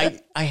 Yeah,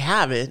 I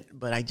have it,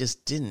 but I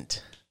just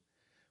didn't.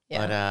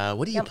 Yeah. But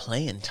what are you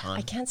playing, Tom?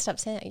 I can't stop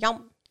saying it.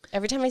 Yum.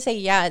 Every time I say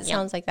it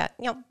sounds like that.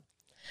 Yum.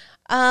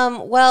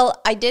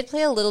 Well, I did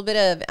play a little bit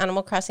of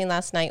Animal Crossing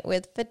last night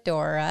with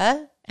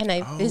Fedora, and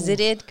I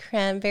visited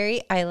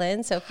Cranberry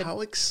Island. So how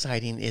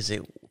exciting is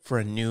it for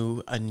a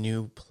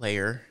new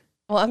player?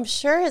 Well, I'm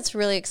sure it's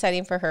really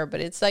exciting for her,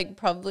 but it's like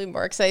probably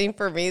more exciting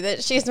for me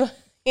that she's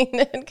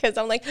because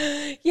I'm like,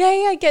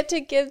 yay, I get to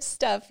give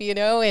stuff, you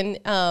know?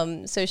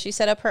 And so she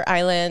set up her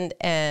island,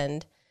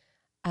 and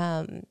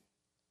I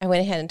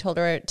went ahead and told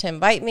her to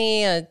invite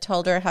me. I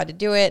told her how to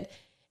do it.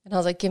 And I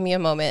was like, give me a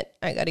moment.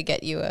 I got to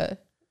get you a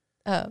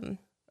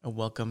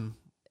welcome.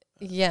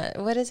 Yeah.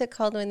 What is it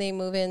called when they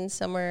move in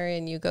somewhere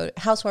and you go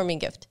housewarming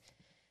gift?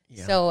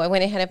 Yeah. So I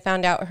went ahead and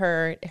found out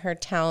her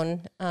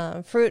town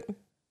fruit.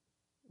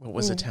 What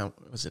was the town?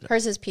 Was it?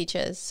 Hers is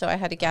peaches. So I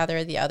had to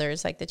gather the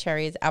others, like the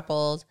cherries,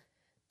 apples,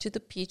 to the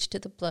peach, to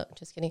the plum.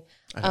 Just kidding.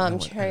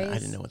 Cherries. I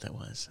didn't know what that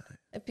was.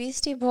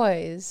 Beastie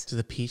Boys. To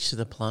the peach, to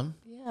the plum.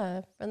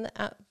 Yeah, from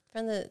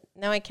the.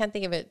 Now I can't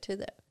think of it. From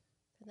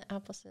the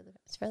apples to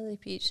the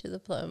peach to the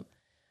plum.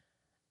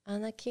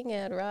 On the King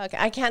Ad Rock.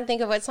 I can't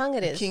think of what song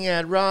it is. King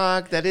Ad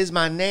Rock. That is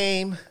my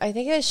name. I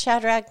think it was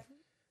Shadrach,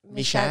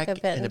 Meshach,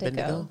 and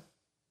Abednego.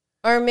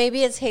 Or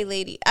maybe it's Hey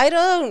Lady. I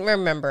don't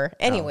remember.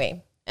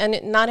 Anyway. And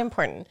not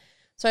important.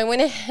 So I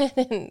went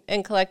ahead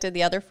and collected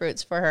the other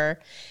fruits for her.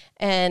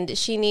 And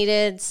she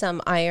needed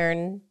some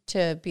iron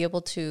to be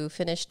able to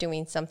finish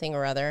doing something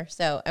or other.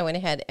 So I went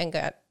ahead and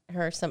got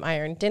her some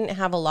iron. Didn't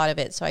have a lot of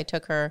it, so I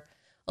took her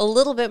a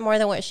little bit more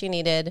than what she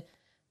needed.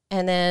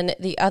 And then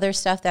the other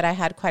stuff that I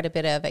had quite a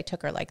bit of, I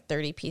took her like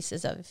 30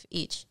 pieces of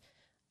each.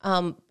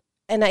 And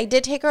I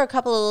did take her a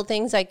couple of little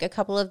things, like a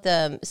couple of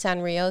the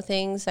Sanrio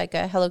things, like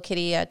a Hello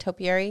Kitty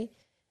topiary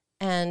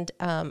and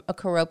a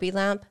Karopi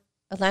lamp.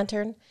 a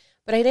lantern,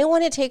 but I didn't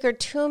want to take her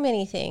too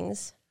many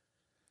things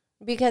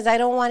because I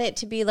don't want it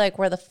to be like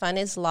where the fun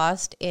is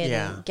lost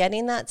in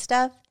getting that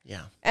stuff.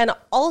 Yeah. And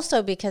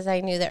also because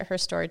I knew that her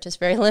storage is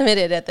very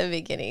limited at the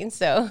beginning.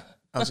 So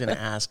I was going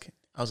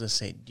to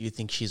say, do you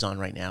think she's on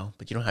right now?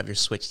 But you don't have your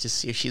Switch to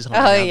see if she's on oh,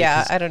 right now.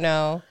 Yeah. I don't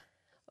know.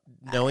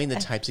 Knowing the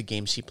types of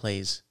games she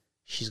plays,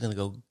 she's going to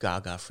go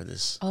gaga for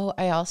this. Oh,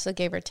 I also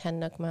gave her 10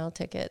 Nook Mile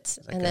tickets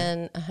and good?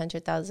 Then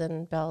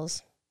 100,000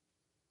 bells.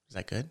 Is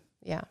that good?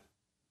 Yeah.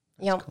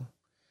 That's cool.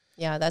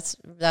 Yeah,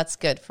 that's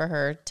good for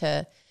her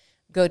to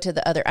go to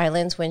the other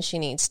islands when she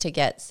needs to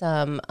get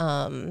some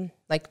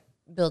like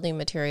building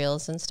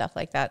materials and stuff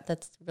like that.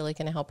 That's really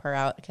going to help her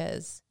out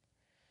because,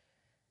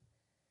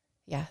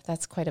 yeah,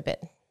 that's quite a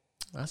bit.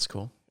 That's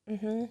cool.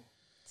 Mm-hmm.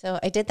 So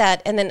I did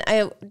that, and then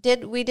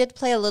we did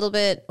play a little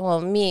bit.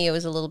 Well, it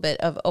was a little bit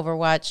of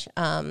Overwatch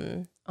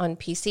on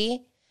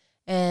PC,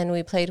 and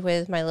we played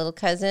with my little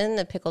cousin,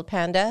 the Pickled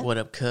Panda. What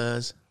up,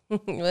 cuz?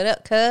 What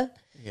up, cuz?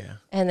 Yeah.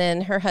 And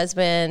then her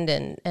husband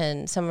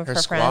and some of her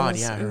squad, friends.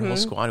 Yeah, her whole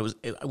squad.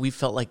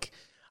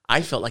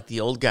 I felt like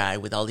the old guy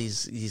with all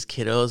these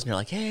kiddos, and you're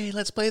like, hey,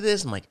 let's play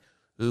this. I'm like,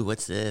 ooh,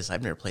 what's this?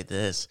 I've never played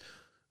this.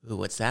 Ooh,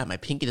 what's that? My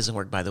pinky doesn't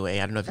work, by the way.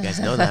 I don't know if you guys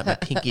know that. My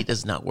pinky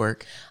does not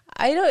work.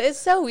 It's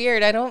so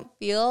weird. I don't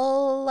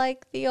feel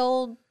like the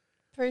old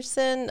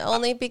person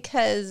only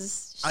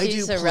because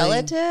she's a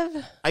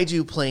relative. I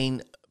do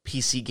playing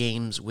PC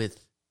games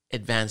with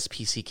advanced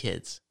PC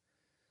kids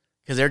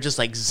because they're just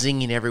like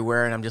zinging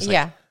everywhere. And I'm just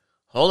like,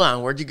 hold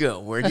on, where'd you go?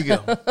 Where'd you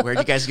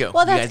guys go?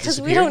 Well, that's because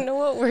we don't know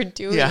what we're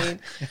doing. Yeah.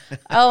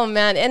 Oh,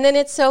 man. And then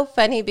it's so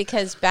funny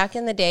because back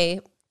in the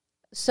day,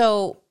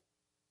 so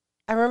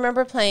I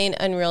remember playing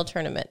Unreal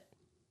Tournament.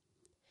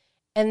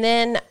 And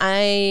then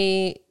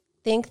I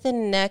think the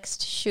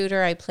next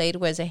shooter I played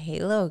was a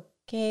Halo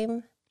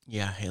game.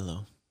 Yeah,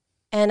 Halo.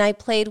 And I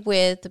played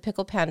with the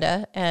Pickle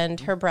Panda and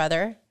her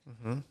brother.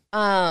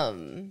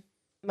 Mm-hmm.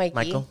 Mikey.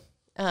 Michael?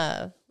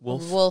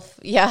 Wolf.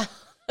 Yeah.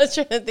 I was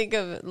trying to think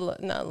of,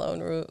 not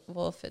Lone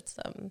Wolf. It's,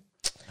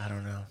 I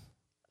don't know.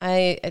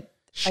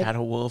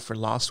 Shadow Wolf or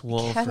Lost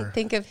Wolf. I can't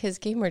think of his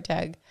gamer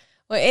tag.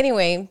 Well,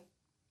 anyway,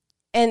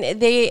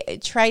 and they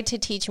tried to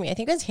teach me. I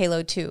think it was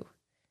Halo 2.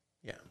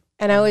 Yeah.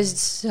 And I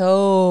was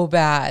so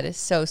bad.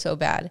 So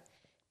bad.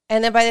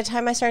 And then by the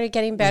time I started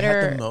getting better. You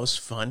had the most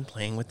fun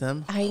playing with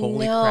them?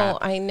 Holy crap.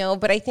 I know.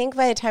 But I think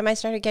by the time I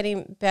started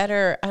getting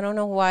better, I don't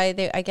know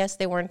why. I guess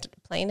they weren't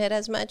playing it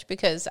as much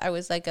because I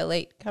was like a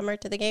late comer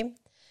to the game.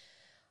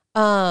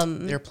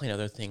 They're playing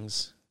other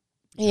things.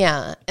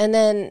 Yeah. And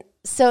then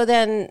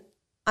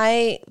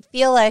I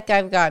feel like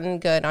I've gotten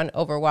good on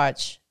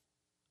Overwatch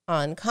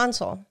on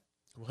console.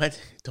 What?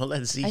 Don't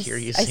let Z hear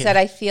you say I said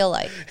I feel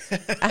like.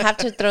 I have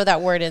to throw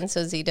that word in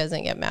so Z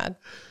doesn't get mad.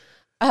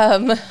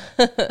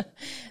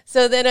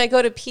 So then I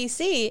go to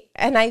PC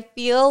and I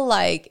feel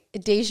like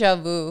deja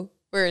vu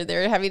where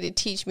they're having to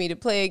teach me to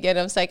play again.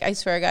 I was like, I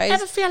swear, guys.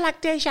 Ever feel like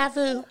deja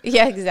vu?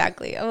 Yeah,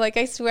 exactly. I'm like,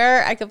 I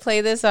swear I could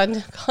play this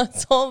on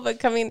console, but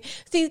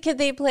could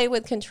they play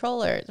with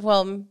controllers?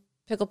 Well,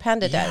 Pickle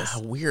Panda does.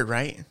 Yeah, weird,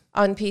 right?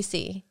 On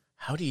PC.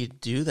 How do you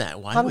do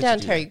that? Why Calm would down,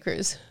 you do Terry that?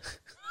 Crews.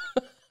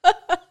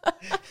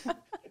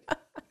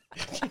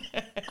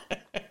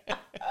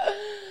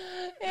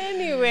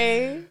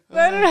 Anyway,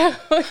 I don't know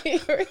what you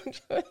were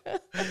doing.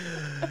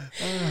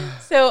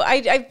 So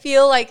I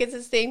feel like it's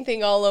the same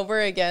thing all over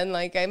again.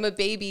 Like I'm a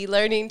baby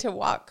learning to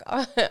walk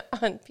on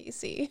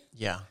PC.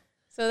 Yeah.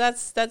 So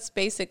that's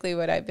basically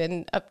what I've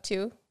been up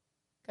to.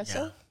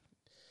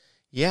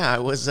 Yeah, I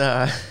was.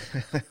 I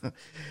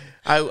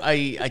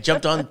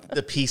jumped on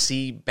the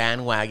PC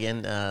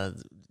bandwagon.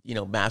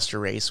 Master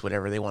Race,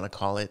 whatever they want to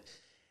call it,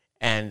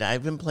 and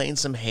I've been playing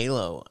some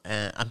Halo.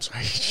 I'm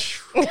sorry.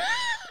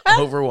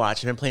 Overwatch.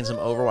 I've been playing some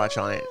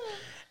Overwatch on it.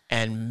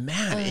 And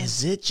man,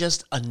 is it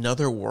just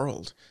another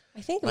world.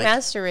 I think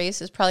Master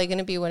Race is probably going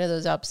to be one of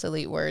those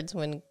obsolete words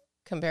when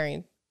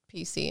comparing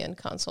PC and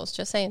consoles.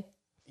 Just saying.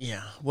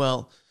 Yeah.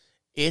 Well,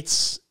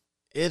 it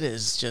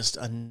is just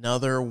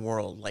another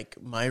world. Like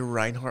my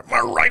Reinhardt.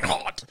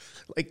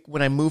 Like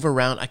when I move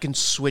around, I can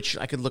switch.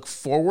 I could look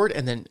forward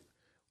and then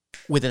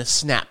within a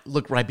snap,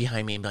 look right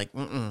behind me and be like,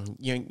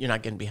 you're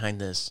not getting behind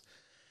this.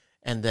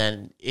 And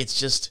then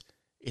it's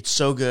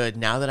so good.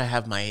 Now that I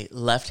have my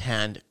left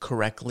hand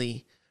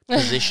correctly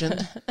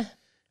positioned,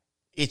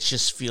 it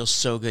just feels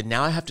so good.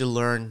 Now I have to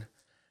learn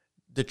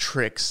the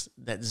tricks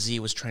that Z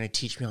was trying to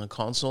teach me on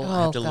console.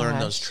 I have to learn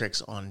those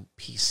tricks on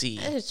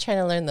PC. I was trying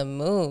to learn the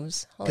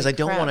moves. Because I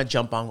don't want to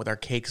jump on with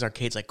arcade, because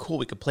arcade's like, cool,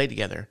 we could play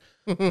together.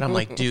 But I'm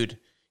like, dude,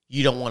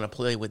 you don't want to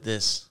play with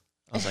this.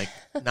 I was like,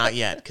 not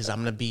yet, because I'm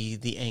going to be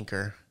the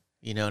anchor.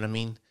 You know what I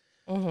mean?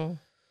 Mm-hmm.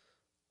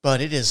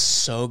 But it is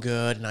so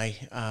good, and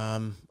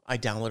I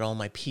download all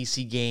my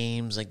PC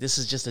games. Like, this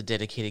is just a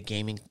dedicated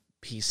gaming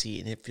PC,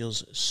 and it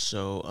feels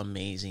so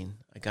amazing.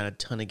 I got a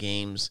ton of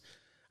games.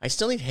 I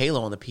still need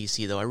Halo on the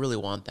PC, though. I really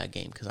want that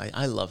game, because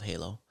I love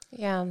Halo.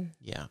 Yeah.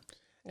 Yeah.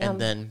 And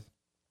then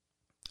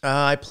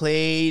I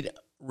played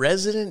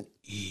Resident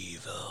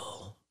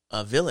Evil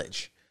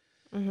Village.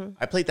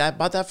 I played that,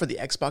 bought that for the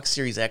Xbox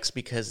Series X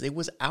because it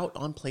was out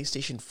on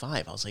PlayStation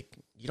 5. I was like,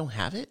 you don't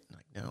have it? I'm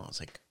like, no. I was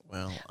like,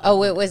 well.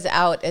 It was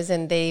out as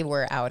in they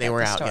were out They at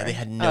were the out. store. Yeah, they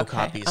had no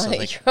copies. So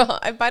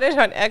I bought it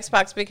on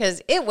Xbox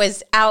because it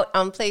was out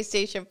on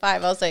PlayStation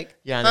 5. I was like,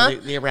 yeah, huh? no,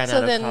 they ran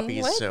out of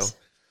copies. What? So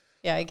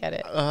yeah, I get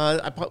it.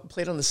 I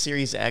played on the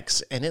Series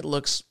X, and it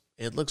looks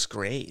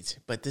great.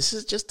 But this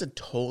is just a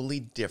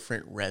totally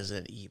different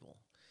Resident Evil.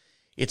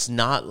 It's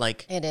not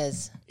like It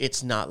is.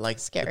 It's not like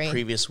Scary. the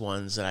previous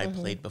ones that I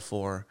played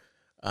before,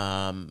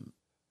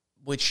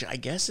 which I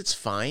guess it's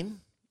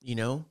fine, you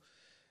know.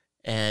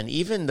 And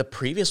even the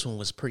previous one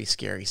was pretty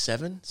scary.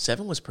 Seven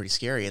was pretty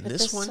scary, and But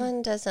this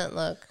one doesn't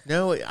look.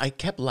 No, I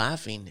kept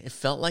laughing. It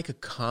felt like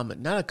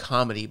not a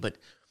comedy, but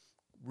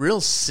real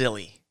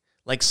silly.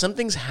 Like some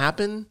things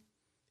happen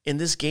in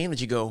this game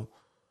that you go,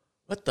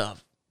 "What the?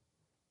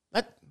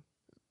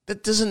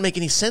 That doesn't make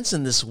any sense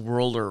in this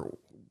world."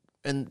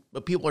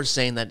 But people are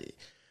saying that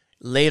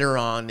later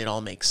on it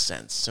all makes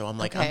sense. So I'm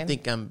like, I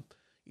think I'm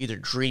either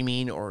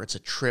dreaming or it's a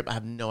trip. I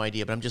have no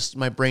idea, but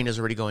my brain is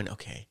already going,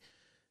 okay,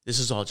 this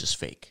is all just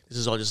fake. This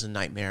is all just a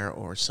nightmare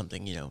or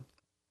something, you know.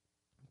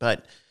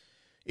 But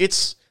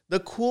it's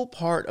the cool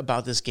part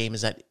about this game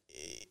is that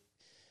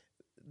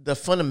the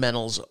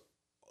fundamentals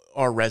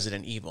are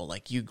Resident Evil.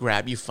 Like you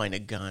find a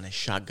gun, a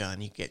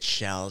shotgun, you get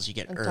shells, you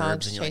get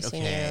herbs, and you're like,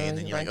 okay, and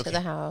then you run to the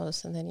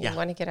house, and then you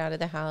want to get out of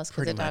the house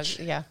because the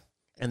dog,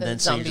 And then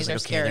so you're just like,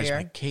 okay, there's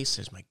my case,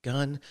 there's my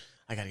gun.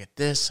 I got to get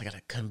this. I got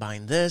to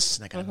combine this.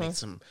 And I got to make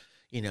some,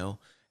 you know,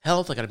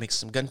 health. I got to make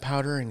some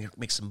gunpowder and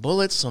make some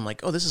bullets. So I'm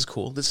like, oh, this is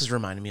cool. This is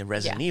reminding me of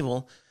Resident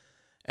Evil.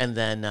 And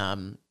then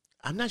I'm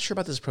not sure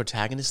about this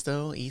protagonist,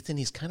 though. Ethan,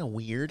 he's kind of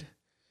weird.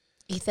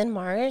 Ethan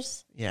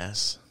Mars?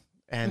 Yes.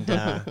 And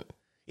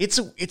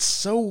it's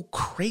so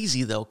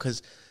crazy, though,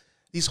 because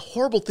these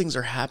horrible things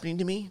are happening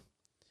to me.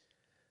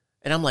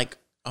 And I'm like,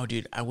 oh,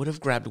 dude, I would have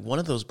grabbed one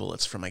of those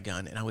bullets from my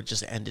gun and I would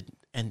just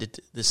ended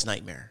this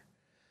nightmare.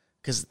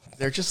 Because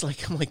they're just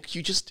like, I'm like,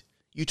 you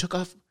took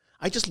off.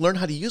 I just learned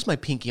how to use my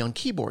pinky on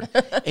keyboard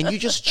and you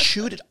just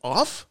chewed it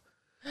off?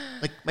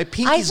 Like my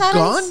pinky's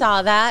gone? I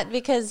saw that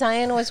because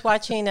Zion was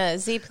watching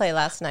Z Play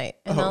last night.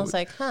 And I was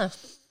like, huh.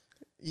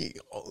 Yeah,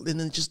 and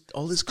then just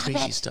all this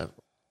crazy stuff.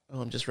 Oh,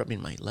 I'm just rubbing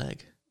my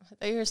leg. I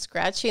thought you were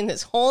scratching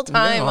this whole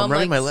time. No, I'm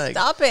rubbing like, my leg.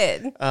 Stop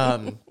it.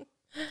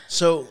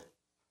 So...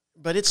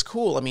 But it's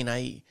cool. I mean,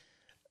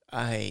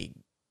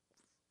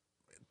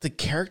 the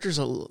characters,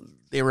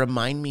 they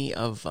remind me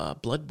of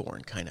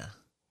Bloodborne, kind of.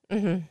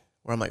 Mm-hmm.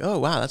 Where I'm like, oh,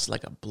 wow, that's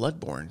like a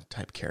Bloodborne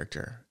type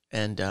character.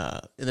 And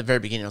in the very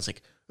beginning, I was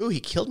like, ooh,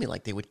 he killed me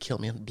like they would kill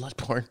me in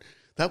Bloodborne.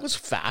 That was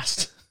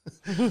fast.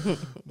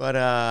 But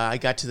I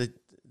got to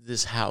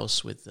this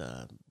house with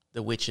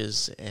the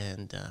witches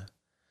and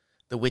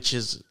the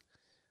witches.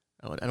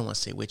 Oh, I don't want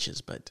to say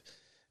witches, but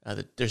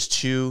there's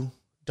two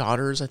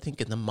daughters, I think,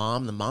 and the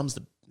mom's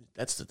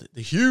that's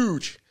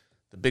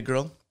the big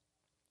girl.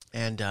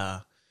 And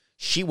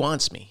she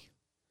wants me.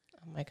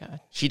 Oh my God.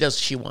 She does.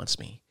 She wants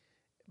me.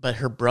 But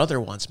her brother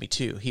wants me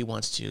too. He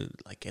wants to,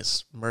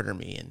 murder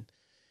me. And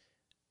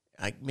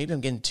maybe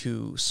I'm getting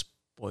too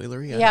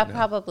spoilery. Yeah,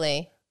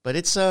 probably. But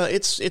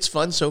it's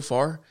fun so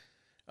far.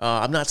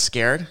 I'm not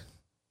scared.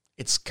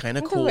 It's kind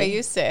of cool. The way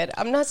you said,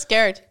 I'm not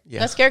scared.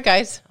 Yeah. Not scared,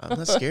 guys. I'm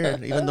not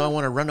scared. Even though I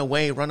want to run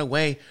away.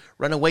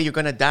 You're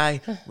going to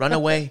die. Run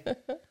away.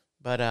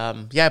 But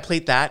I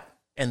played that.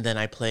 And then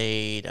I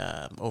played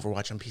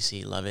Overwatch on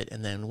PC. Love it.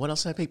 And then what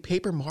else did I play?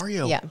 Paper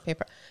Mario. Yeah,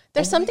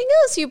 There's something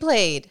else you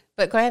played.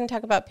 But go ahead and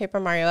talk about Paper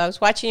Mario. I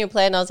was watching you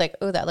play and I was like,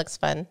 oh, that looks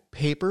fun.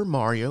 Paper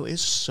Mario is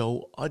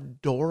so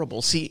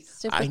adorable. See,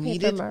 I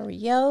needed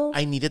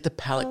the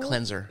palette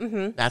cleanser.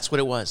 Mm-hmm. That's what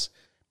it was.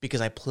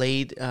 Because I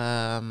played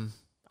some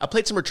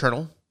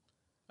Returnal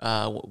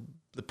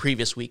the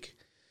previous week.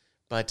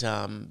 But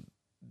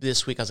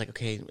this week I was like,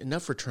 okay,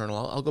 enough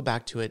Returnal. I'll go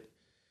back to it.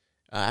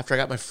 After I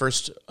got my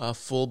first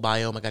full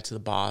biome, I got to the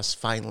boss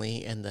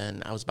finally, and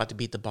then I was about to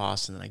beat the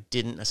boss, and then I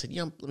didn't. I said,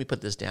 let me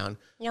put this down.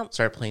 Yep.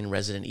 Started playing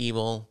Resident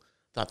Evil.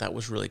 Thought that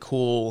was really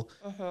cool.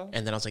 Uh-huh.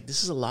 And then I was like,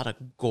 this is a lot of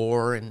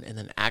gore and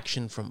then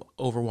action from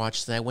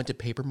Overwatch. Then I went to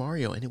Paper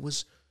Mario, and it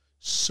was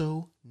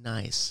so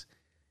nice.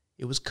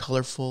 It was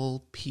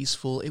colorful,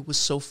 peaceful. It was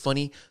so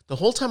funny. The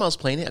whole time I was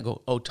playing it, I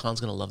go, oh, Tom's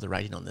going to love the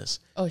writing on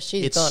this. Oh,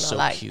 she's going to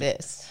like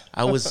this.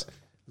 I was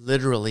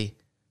literally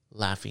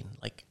laughing,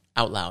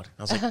 out loud.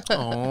 I was like,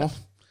 oh,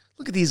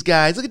 look at these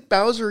guys. Look at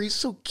Bowser. He's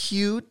so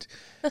cute.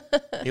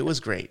 It was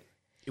great.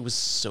 It was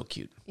so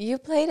cute. You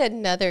played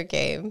another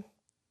game.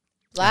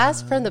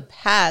 Blast from the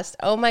Past.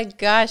 Oh my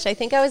gosh. I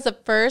think I was the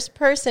first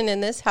person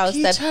in this house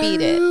that beat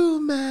it.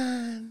 Guitar-Roo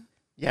Man.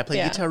 Yeah, I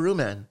played Guitar-Roo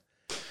Man.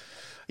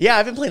 Yeah,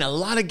 I've been playing a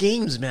lot of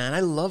games, man. I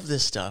love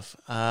this stuff.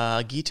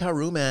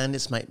 Guitar-Roo Man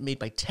is made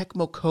by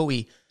Tecmo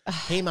Koei.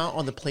 Came out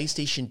on the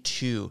PlayStation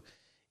 2.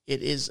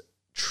 It is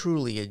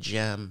truly a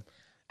gem.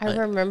 I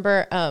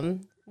remember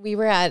we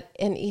were at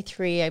an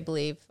E3, I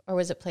believe, or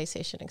was it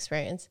PlayStation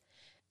Experience?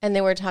 And they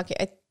were talking,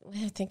 I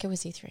think it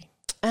was E3.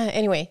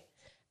 Anyway,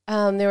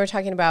 they were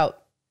talking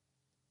about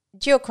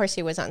Gio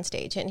Corsi was on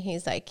stage, and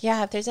he's like,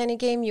 yeah, if there's any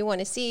game you want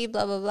to see,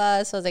 blah, blah,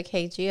 blah. So I was like,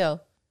 hey,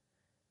 Gio,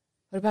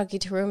 what about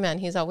Guitar Man?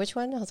 He's all, which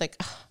one? I was like,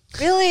 oh,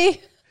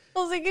 really? I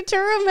was like,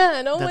 Guitar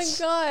Man. Oh, my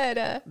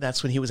God.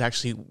 That's when he was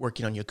actually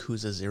working on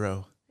Yakuza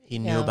 0. He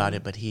knew about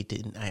it, but he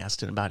didn't. I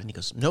asked him about it, and he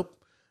goes,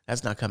 nope,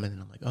 that's not coming.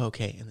 And I'm like, oh,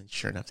 okay. And then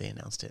sure enough, they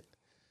announced it.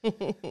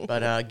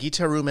 But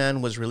Guitar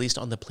Man was released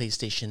on the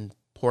PlayStation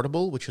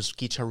Portable, which was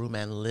Guitar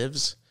Man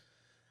Lives.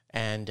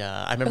 And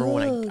I remember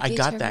when I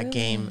got that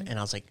game, and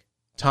I was like,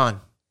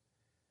 Ton,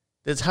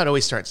 that's how it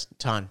always starts.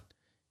 Ton,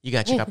 you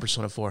got to check out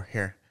Persona 4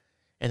 here.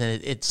 And then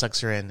it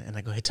sucks her in, and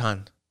I go, hey,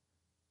 Ton,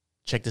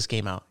 check this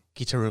game out,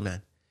 Guitar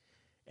Man.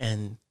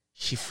 And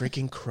she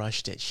freaking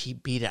crushed it. She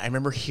beat it. I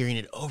remember hearing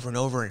it over and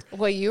over.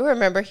 Well, you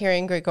remember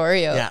hearing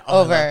Gregorio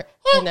over.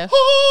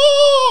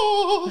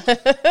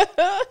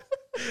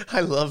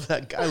 I love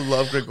that. I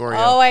love Gregorio.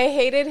 Oh, I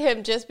hated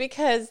him just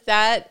because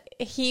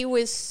he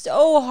was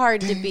so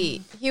hard to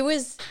beat. He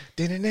was...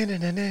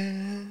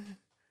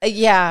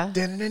 Yeah.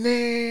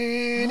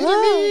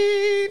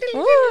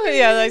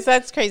 Yeah, like,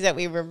 that's crazy that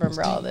we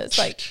remember all this.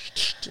 Like,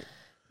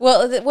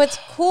 well, what's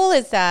cool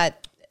is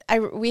that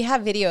we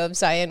have video of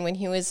Zion when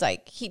he was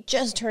like, he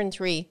just turned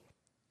 3,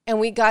 and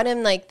we got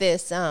him like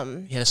this. He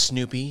had a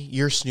Snoopy,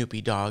 your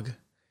Snoopy dog,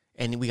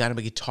 and we got him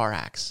a guitar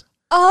axe.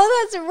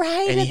 Oh, that's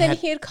right. And then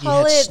he'd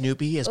call it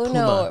Snoopy as Puma.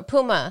 No,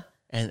 Puma.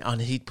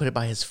 And he'd put it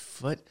by his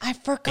foot. I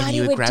forgot and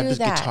he would grab do his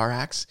that. guitar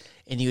axe,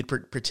 and he would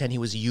pretend he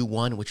was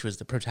U1, which was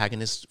the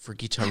protagonist for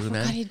Guitar Man.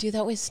 I forgot he'd do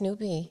that with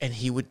Snoopy. And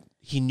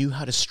he knew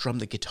how to strum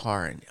the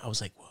guitar, and I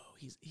was like, whoa,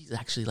 he's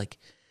actually like,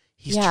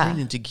 he's turned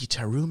into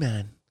Guitar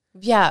Man.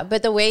 Yeah,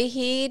 but the way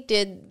he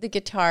did the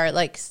guitar,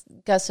 like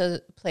Gusso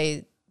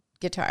played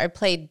guitar. I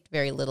played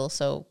very little,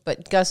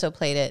 but Gusso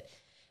played it.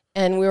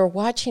 And we were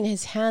watching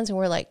his hands, and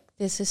we're like,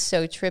 this is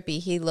so trippy.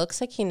 He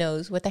looks like he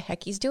knows what the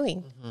heck he's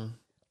doing. Mm-hmm.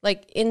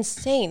 Like,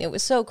 insane. It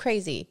was so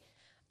crazy.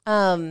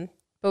 But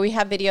we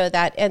have video of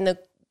that. And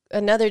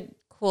another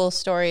cool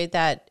story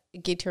that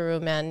Guitar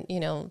Man,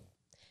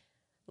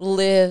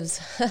 lives,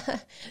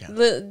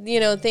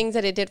 things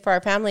that it did for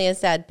our family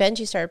is that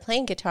Benji started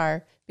playing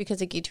guitar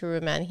because of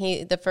Guitar Man.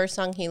 The first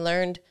song he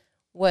learned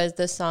was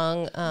the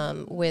song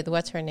with,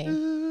 what's her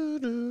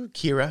name?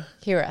 Kira.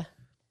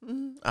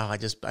 Oh,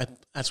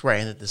 that's where I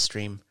ended the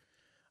stream.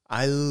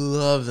 I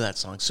love that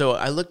song. So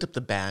I looked up the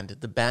band.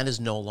 The band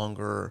is no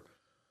longer,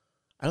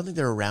 I don't think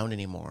they're around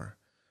anymore,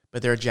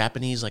 but they're a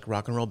Japanese like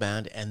rock and roll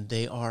band, and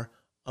they are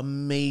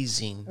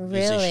amazing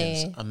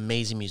musicians.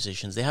 Amazing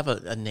musicians. They have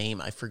a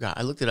name. I forgot.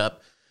 I looked it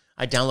up.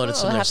 I downloaded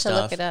some of their stuff.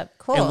 To look it up.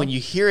 Cool. And when you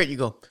hear it, you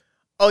go,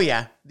 oh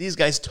yeah, these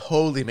guys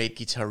totally made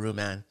Guitar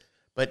Man.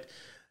 But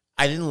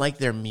I didn't like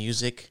their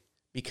music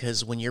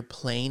because when you're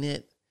playing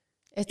it,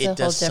 it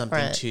does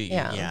something to you.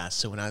 Yeah.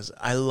 So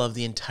I love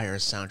the entire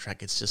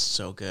soundtrack. It's just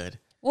so good.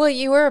 Well,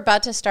 you were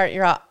about to start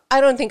I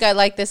don't think I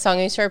like this song.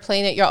 And you started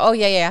playing it. Oh,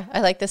 yeah,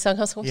 I like this song.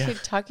 I was like, what are you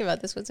talking about?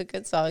 This was a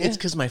good song. It's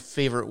because my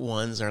favorite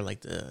ones are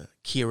like the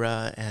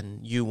Kira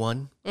and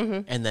U1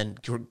 and then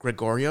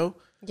Gregorio.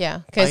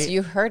 Yeah, because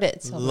you heard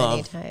it so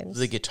many times.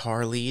 The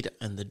guitar lead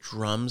and the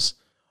drums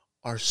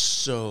are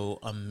so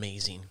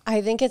amazing.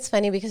 I think it's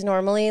funny because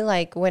normally,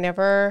 like,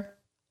 whenever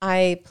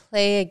I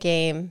play a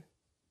game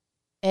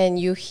and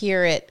you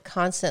hear it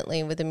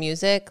constantly with the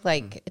music,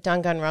 like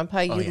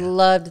Danganronpa, you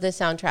loved the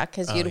soundtrack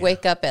because you'd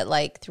wake up at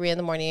like 3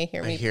 a.m. and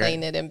hear me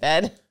playing it in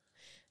bed.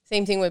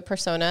 Same thing with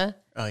Persona.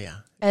 Oh, yeah.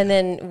 And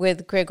then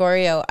with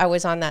Gregorio, I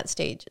was on that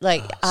stage.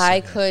 Like,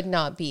 I could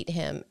not beat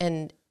him.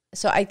 And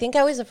so I think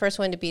I was the first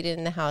one to beat it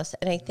in the house.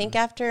 And I think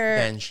after...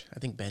 Benj. I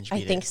think Benj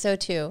beat it. I think so,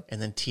 too.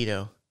 And then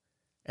Tito.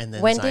 And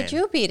then When Zion. did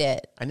you beat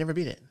it? I never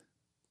beat it.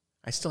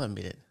 I still haven't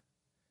beat it.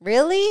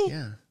 Really?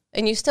 Yeah.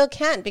 And you still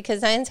can't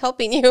because Zion's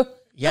helping you.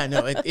 Yeah,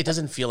 no, it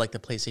doesn't feel like the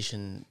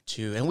PlayStation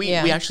 2. And we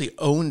actually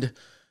owned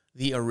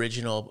the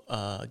original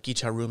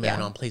Guitar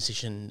Man on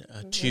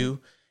PlayStation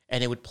 2.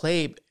 And it would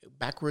play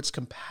backwards.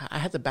 I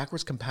had the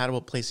backwards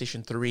compatible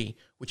PlayStation 3,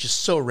 which is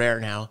so rare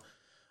now.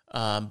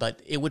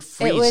 But it would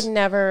freeze. It would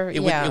never,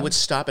 It would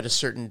stop at a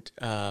certain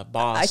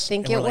boss. I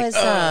think it was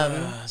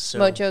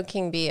Mojo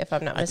King B, if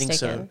I'm not mistaken.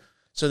 I think so.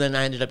 So then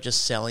I ended up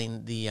just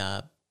selling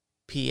the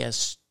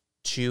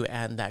PS2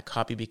 and that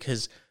copy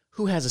because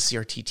who has a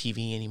CRT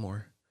TV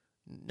anymore?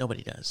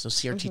 Nobody does. So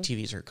CRT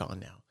TVs are gone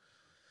now.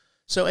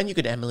 So, and you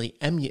could emulate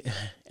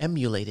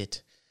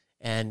it.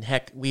 And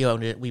heck, we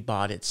owned it. We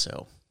bought it.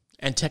 So,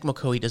 and Tecmo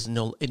Koei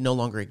it no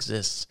longer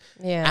exists.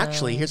 Yeah.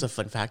 Actually, here's a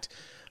fun fact.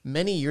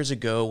 Many years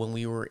ago when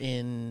we were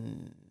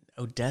in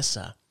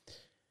Odessa,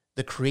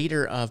 the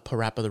creator of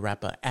Parappa the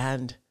Rappa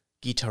and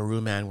Guitar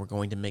Man were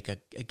going to make a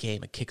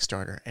game, a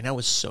Kickstarter. And I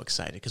was so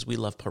excited because we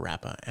love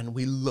Parappa and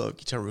we love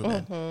Guitar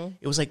Man.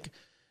 It was like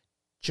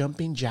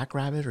Jumping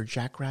Jackrabbit or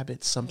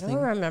Jackrabbit something. I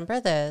don't remember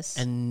this.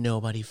 And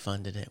nobody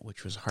funded it,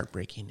 which was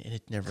heartbreaking. And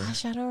it never...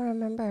 Gosh, I don't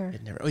remember.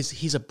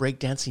 He's a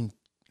breakdancing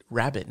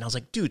rabbit. And I was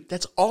like, dude,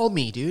 that's all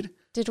me, dude.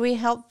 Did we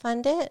help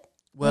fund it?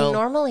 Well, we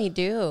normally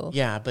do.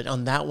 Yeah, but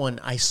on that one,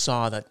 I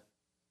saw that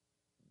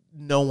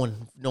no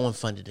one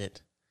funded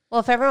it. Well,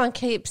 if everyone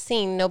keeps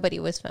seeing nobody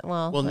was fun.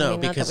 Well, Well, no,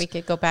 not because that we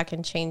could go back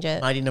and change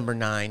it. Mighty Number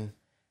 9,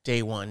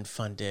 Day One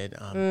funded.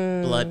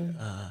 Blood,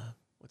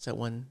 what's that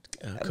one?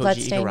 Koji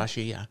Bloodstain.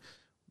 Igarashi, yeah.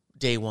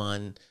 Day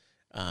One.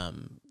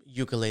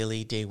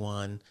 Ukulele, Day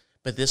One.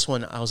 But this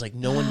one, I was like,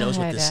 no one knows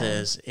what this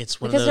is. It's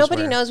one because of those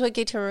nobody where, knows what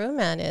Gitaru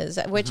Man is,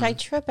 which I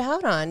trip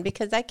out on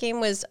because that game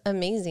was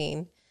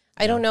amazing.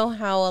 I don't know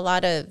how a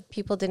lot of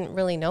people didn't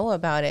really know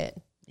about it.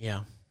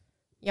 Yeah.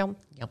 Yep.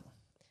 All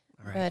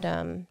right. But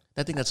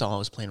I think that's all I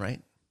was playing,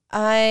 right?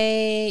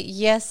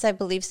 yes, I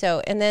believe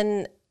so. And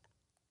then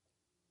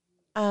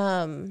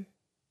I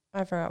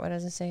forgot what I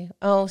was gonna say.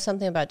 Oh,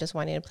 something about just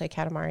wanting to play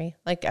Katamari.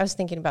 Like I was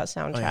thinking about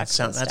soundtracks. Oh,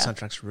 yeah, and that stuff.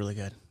 soundtrack's really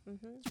good.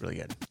 It's really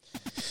good.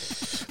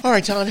 All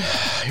right, Ton.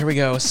 Here we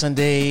go.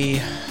 Sunday,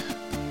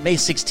 May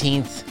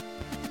 16th.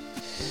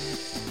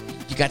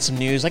 You got some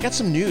news. I got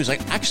some news. I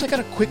actually got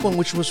a quick one,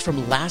 which was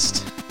from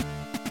last...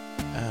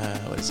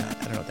 what is that?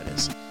 I don't know what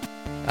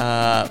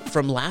that is.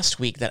 From last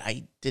week that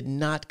I did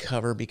not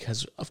cover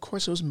because, of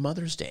course, it was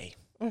Mother's Day.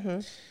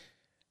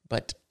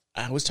 But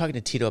I was talking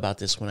to Tito about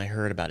this when I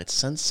heard about it.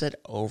 Sunset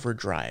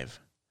Overdrive.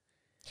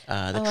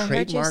 The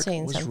trademark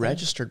was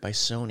registered by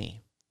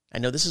Sony. I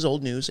know this is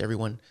old news,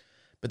 everyone,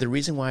 but the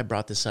reason why I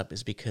brought this up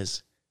is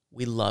because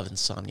we love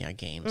Insomniac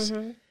games.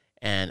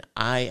 And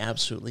I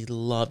absolutely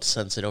loved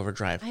Sunset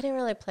Overdrive. I didn't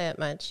really play it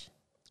much.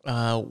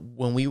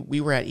 When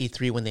we were at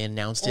E3 when they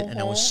announced it, and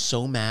I was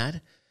so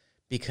mad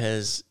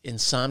because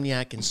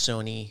Insomniac and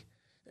Sony...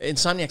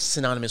 Insomniac's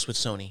synonymous with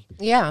Sony.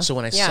 Yeah. So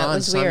when I saw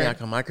Insomniac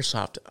weird. on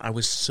Microsoft, I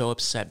was so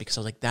upset because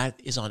I was like, that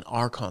is on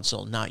our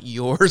console, not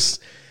yours.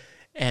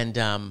 And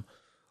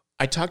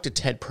I talked to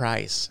Ted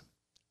Price,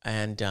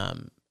 and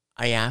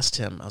I asked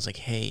him, I was like,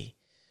 hey,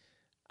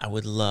 I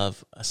would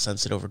love a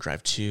Sunset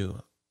Overdrive 2.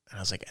 And I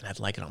was like, and I'd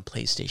like it on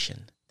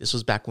PlayStation. This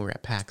was back when we were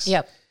at PAX.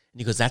 Yep. And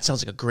he goes, that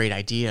sounds like a great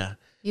idea.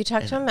 You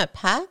talked to him at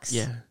PAX?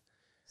 Yeah.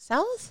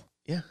 South?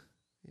 Yeah.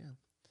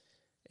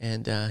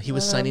 And he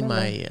was signing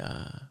my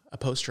a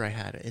poster I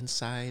had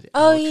inside.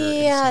 Oh,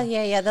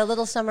 yeah. The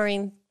little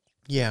submarine.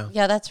 Yeah.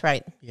 Yeah, that's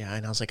right. Yeah,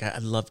 and I was like,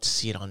 I'd love to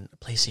see it on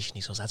PlayStation.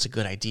 He goes, that's a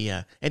good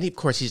idea. And of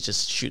course, he's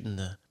just shooting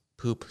the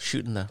poop,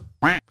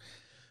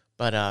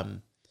 But,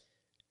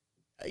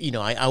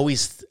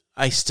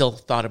 I still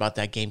thought about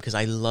that game because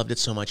I loved it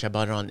so much. I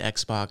bought it on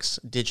Xbox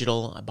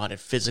digital. I bought it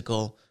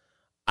physical.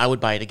 I would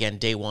buy it again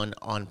day one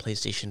on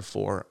PlayStation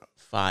 4,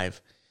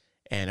 5.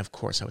 And, of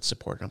course, I would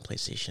support it on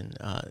PlayStation.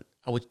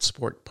 I would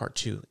support Part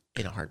 2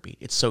 in a heartbeat.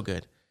 It's so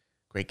good.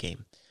 Great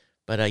game.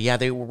 But,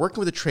 they were working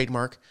with a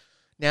trademark.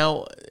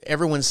 Now,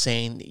 everyone's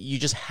saying you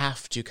just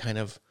have to kind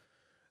of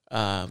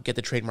get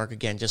the trademark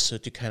again just so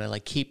to kind of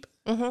like keep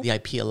the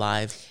IP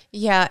alive.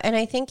 Yeah, and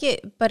I think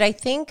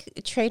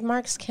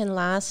trademarks can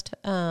last,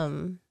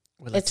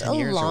 it's a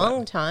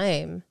long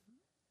time.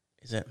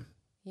 Is it?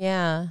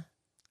 Yeah.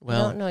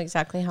 Well, I don't know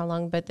exactly how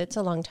long, but it's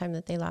a long time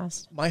that they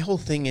last. My whole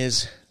thing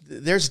is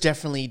there's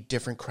definitely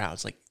different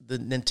crowds. Like the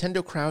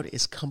Nintendo crowd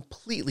is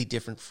completely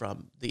different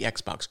from the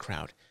Xbox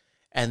crowd.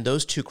 And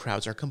those two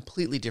crowds are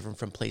completely different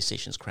from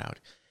PlayStation's crowd.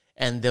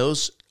 And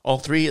all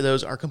three of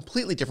those are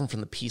completely different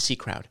from the PC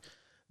crowd.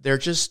 They're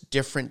just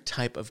different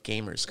type of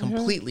gamers,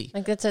 completely.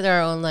 Like it's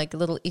their own like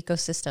little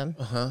ecosystem.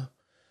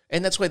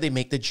 And that's why they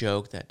make the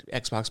joke that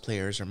Xbox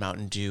players are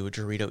Mountain Dew,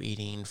 Dorito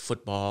eating,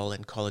 football,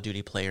 and Call of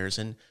Duty players.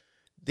 And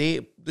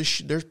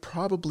there's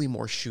probably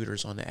more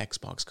shooters on the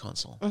Xbox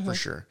console, for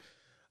sure.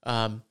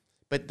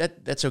 But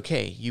that's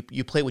okay.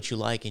 You play what you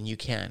like, and you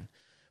can.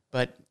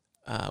 But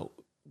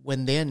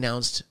when they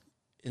announced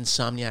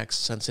Insomniac's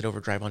Sunset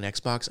Overdrive on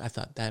Xbox, I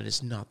thought that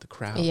is not the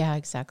crowd. Yeah,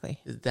 exactly.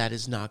 That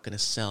is not going to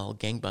sell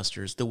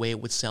gangbusters the way it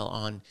would sell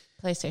on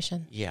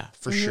PlayStation. Yeah,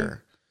 for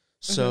sure.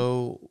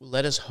 So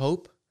let us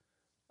hope.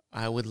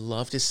 I would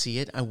love to see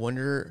it. I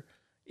wonder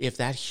if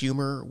that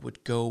humor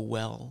would go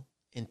well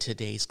in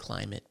today's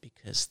climate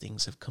because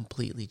things have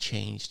completely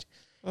changed.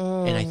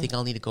 And I think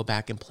I'll need to go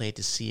back and play it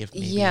to see if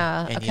maybe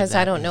Yeah, because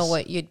I don't know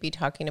what you'd be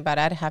talking about.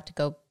 I'd have to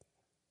go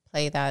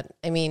play that.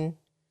 I mean,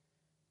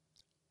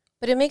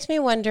 but it makes me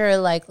wonder,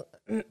 like,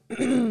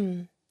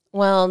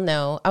 well,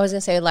 no. I was going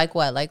to say, like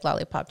what? Like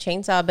Lollipop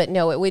Chainsaw? But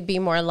no, it would be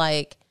more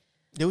like...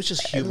 It was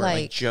just humor,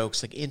 like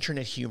jokes, like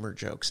internet humor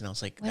jokes. And I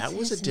was like, that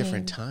was a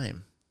different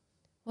time.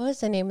 What was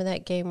the name of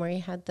that game where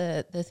you had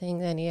the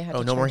thing and you had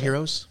to No More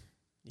Heroes?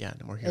 Yeah,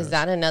 No More Heroes. Is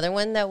that another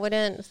one that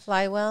wouldn't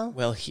fly well?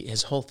 Well,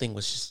 his whole thing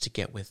was just to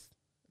get with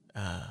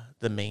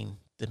the main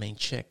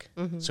chick.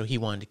 So he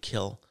wanted to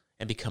kill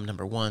and become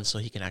number one so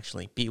he can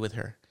actually be with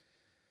her.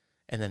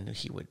 And then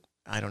he would...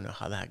 I don't know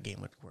how that game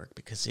would work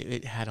because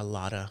it had a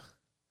lot of...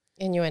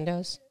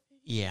 Innuendos?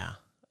 Yeah,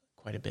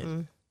 quite a bit.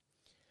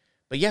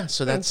 But yeah,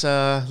 so that's...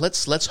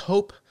 Let's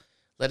hope...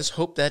 Let us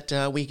hope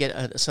that we get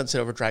a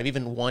Sunset Overdrive,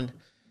 even 1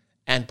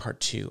 and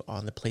Part 2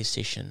 on the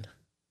PlayStation.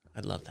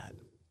 I'd love that.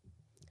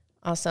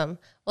 Awesome.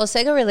 Well,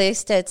 Sega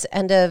released its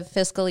end of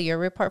fiscal year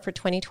report for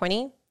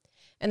 2020.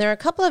 And there are a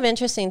couple of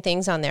interesting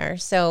things on there.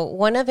 So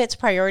one of its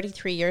priority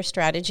 3-year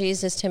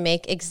strategies is to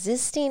make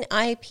existing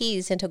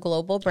IPs into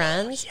global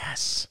brands. Oh,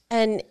 yes.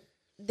 And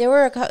there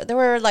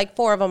were like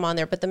 4 of them on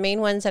there, but the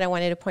main ones that I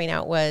wanted to point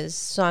out was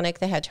Sonic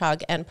the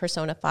Hedgehog and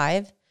Persona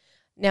 5.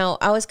 Now,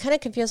 I was kind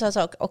of confused. I was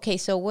like, okay,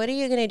 so what are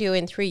you going to do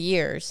in 3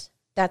 years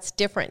that's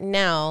different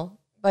now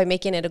by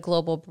making it a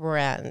global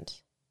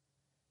brand?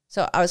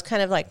 So I was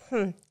kind of like,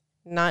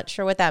 not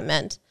sure what that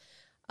meant.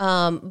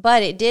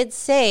 But it did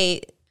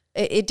say,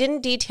 it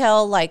didn't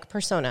detail like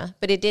Persona,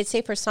 but it did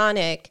say for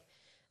Sonic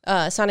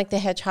the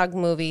Hedgehog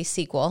movie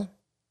sequel.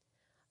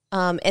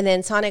 And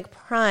then Sonic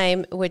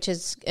Prime, which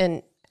is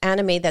an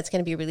anime that's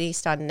going to be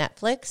released on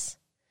Netflix.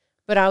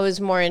 But I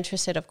was more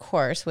interested, of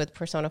course, with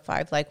Persona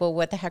 5. Like, well,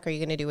 what the heck are you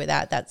going to do with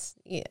that? That's,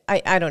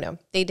 I don't know.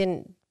 They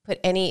didn't put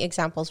any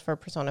examples for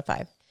Persona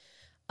 5.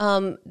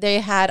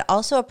 They had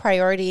also a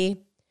priority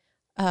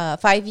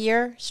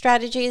 5-year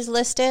strategies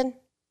listed.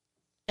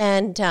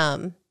 And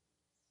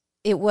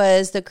it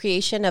was the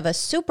creation of a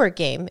super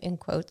game, in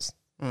quotes.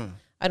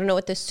 I don't know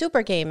what the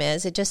super game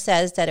is. It just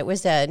says that it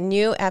was a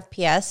new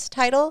FPS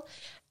title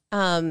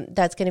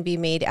that's going to be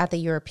made at the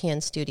European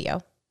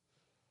studio.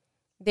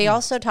 They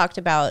also talked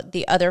about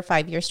the other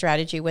 5-year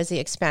strategy was the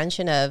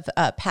expansion of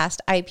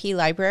past IP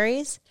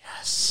libraries.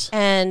 Yes.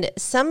 And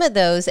some of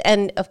those,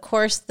 and of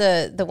course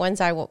the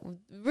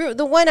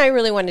one I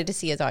really wanted to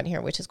see is on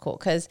here, which is cool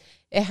because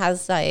it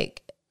has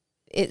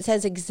it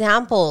says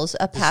examples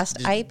of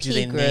past IP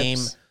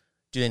groups.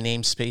 Do they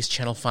name Space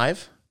Channel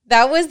 5?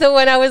 That was the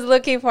one I was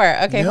looking for.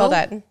 Okay,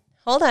 no?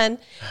 Hold on.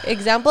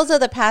 Examples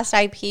of the past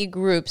IP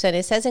groups, and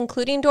it says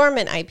including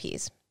dormant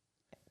IPs.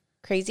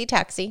 Crazy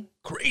Taxi.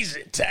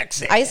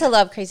 I used to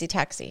love Crazy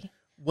Taxi.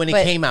 When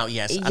it came out,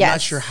 yes. I'm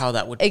not sure how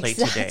that would play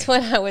today. That's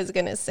what I was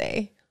going to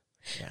say.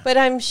 Yeah. But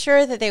I'm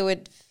sure that they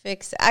would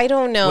fix it. I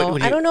don't know.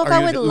 I don't know if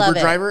I would love it. Uber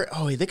driver?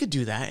 Oh, they could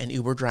do that, an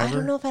Uber driver. I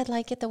don't know if I'd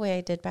like it the way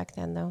I did back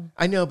then, though.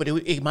 I know, but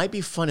it might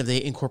be fun if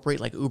they incorporate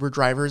like Uber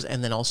drivers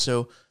and then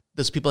also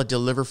those people that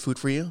deliver food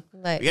for you.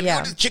 Like, you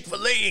gotta go to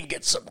Chick-fil-A and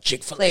get some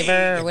Chick-fil-A.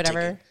 Flavor or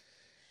whatever.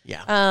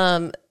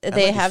 Yeah.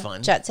 They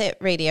have Jet Set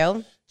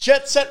Radio.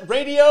 Jet Set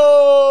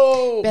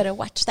Radio! Better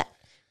watch that.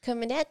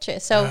 Coming at you.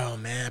 So, oh,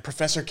 man.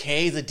 Professor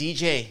K, the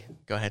DJ.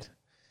 Go ahead.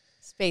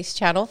 Space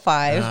Channel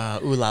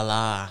 5. Ooh la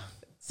la.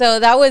 So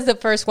that was the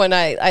first one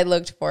I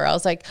looked for. I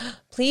was like,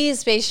 please,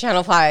 Space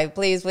Channel 5.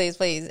 Please, please,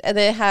 please. And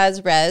then it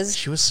has Rez.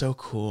 She was so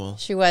cool.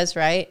 She was,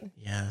 right?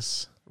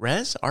 Yes.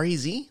 Rez?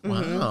 R-E-Z?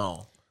 Mm-hmm.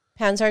 Wow.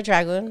 Panzer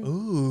Dragoon.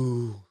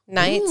 Ooh.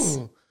 Knights.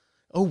 Ooh.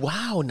 Oh,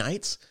 wow.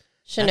 Knights.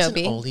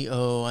 Shinobi.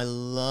 Oh, I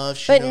love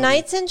Shinobi. But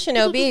Knights and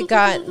Shinobi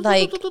got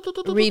like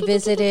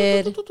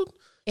revisited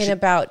in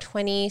about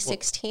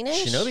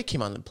 2016-ish. Shinobi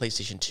came on the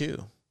PlayStation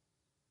 2.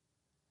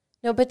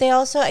 No, but they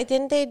also,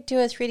 didn't they do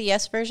a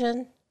 3DS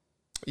version?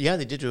 Yeah,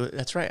 they did do it.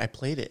 That's right. I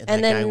played it.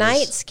 And then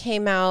Knights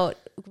came out.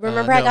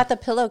 Remember, I got the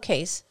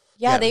pillowcase.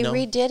 Yeah, they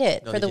redid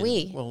it for the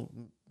Wii. Well,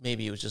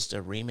 maybe it was just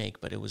a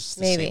remake, but it was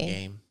the same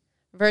game.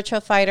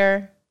 Virtua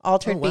Fighter,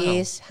 Altered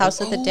Beast,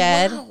 House of the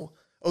Dead. Wow.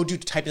 Oh,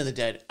 dude, Typing of the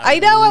Dead. I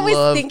know, I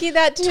was thinking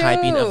that too.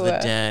 Typing of the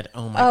Dead.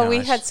 Oh, my gosh. Oh, we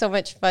had so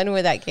much fun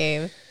with that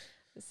game.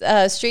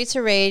 Streets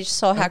of Rage,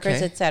 Soul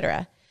Hackers,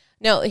 etc.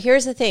 No,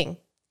 here's the thing.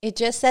 It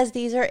just says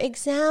these are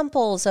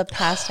examples of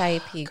past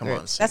IP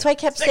groups. That's why I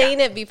kept saying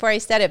it before I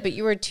said it, but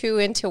you were too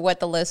into what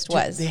the list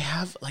was. They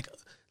have,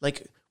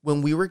 like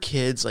when we were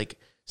kids, like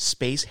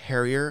Space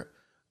Harrier.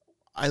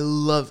 I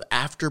love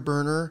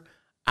Afterburner,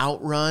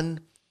 Outrun,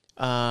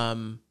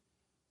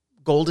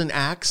 Golden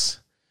Axe.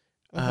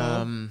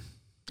 I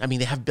mean,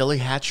 they have Billy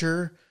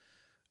Hatcher,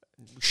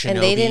 Shinobi. And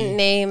they didn't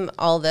name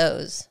all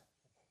those.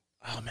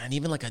 Oh, man,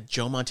 even like a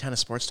Joe Montana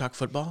Sports Talk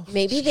Football?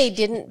 Maybe they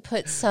didn't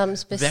put some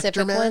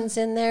specific ones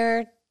in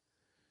there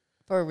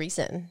for a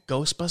reason.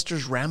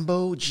 Ghostbusters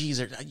Rambo? Geez,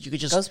 you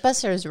could just...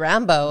 Ghostbusters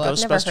Rambo. I've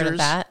never heard of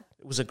that.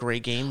 It was a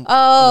great game.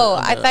 Oh,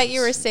 I thought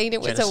you were saying it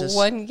was a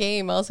one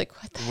game. I was like,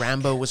 what the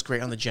Rambo was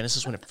great on the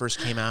Genesis when it first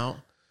came out.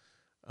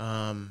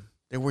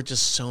 There were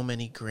just so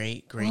many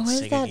great Sega games.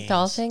 What was that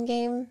dolphin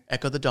game?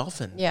 Echo the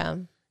Dolphin. Yeah.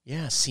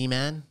 Yeah,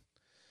 Seaman.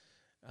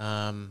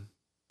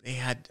 They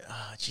had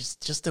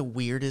just the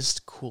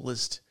weirdest,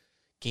 coolest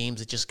games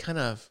that just kind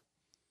of,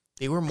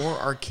 they were more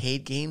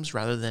arcade games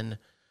rather than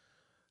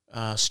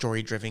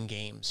story-driven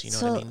games. You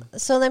know what I mean?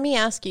 So let me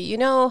ask you,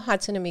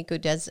 Hatsune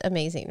Miku does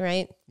amazing,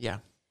 right? Yeah.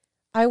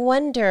 I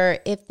wonder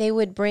if they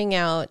would bring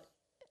out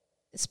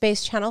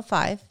Space Channel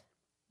 5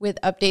 with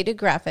updated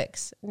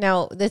graphics.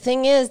 Now, the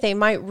thing is, they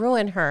might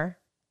ruin her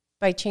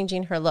by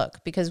changing her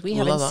look because we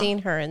haven't seen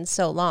her in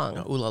so long.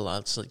 No, ooh la la,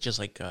 it's just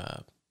like...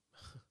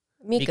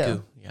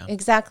 Miku. Yeah.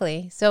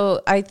 Exactly.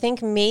 So I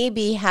think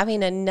maybe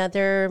having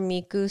another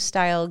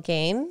Miku-style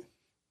game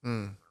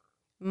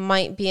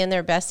might be in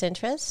their best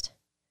interest.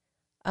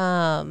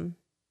 I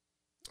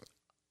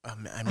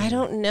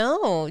don't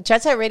know.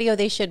 Jet Set Radio,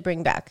 they should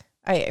bring back.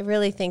 I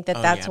really think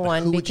that's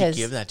one who because... would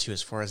you give that to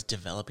as far as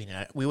developing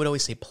it? We would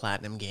always say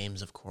Platinum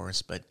Games, of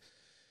course, but...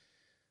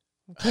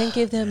 Can't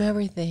give them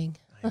everything.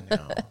 I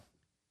know.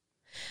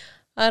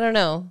 I don't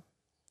know.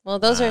 Well,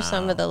 those are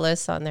some of the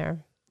lists on there.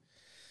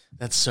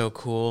 That's so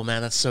cool,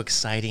 man. That's so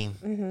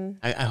exciting.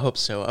 I hope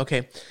so.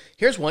 Okay,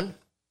 here's one.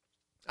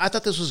 I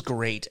thought this was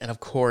great. And of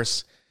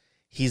course,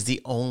 he's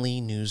the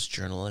only news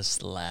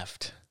journalist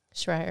left.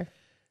 Schreier.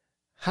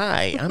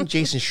 Hi, I'm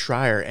Jason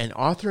Schreier, an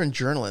author and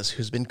journalist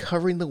who's been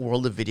covering the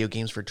world of video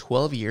games for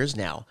 12 years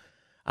now.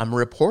 I'm a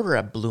reporter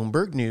at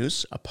Bloomberg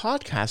News, a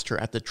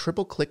podcaster at the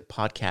Triple Click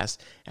Podcast,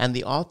 and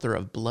the author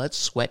of Blood,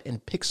 Sweat,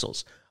 and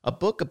Pixels, a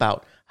book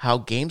about how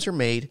games are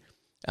made.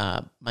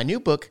 My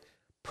new book,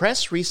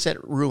 Press, Reset,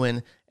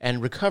 Ruin,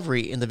 and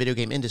Recovery in the Video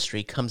Game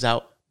Industry, comes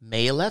out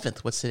May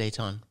 11th. What's today,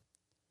 Ton?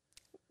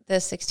 The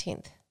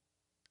 16th.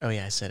 Oh,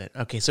 yeah, I said it.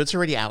 Okay, so it's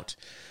already out.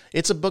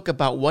 It's a book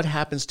about what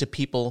happens to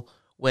people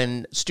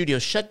when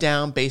studios shut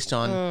down based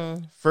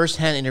on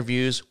first-hand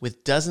interviews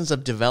with dozens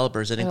of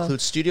developers. It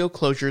includes studio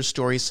closures,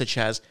 stories such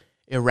as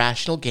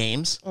Irrational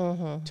Games.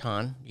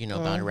 Ton, you know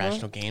about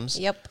Irrational Games.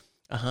 Yep.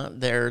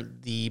 They're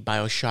the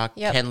BioShock,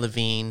 Ken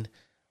Levine.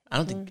 I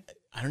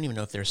don't even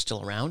know if they're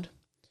still around.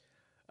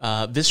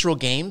 Visceral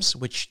Games,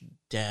 which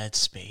Dead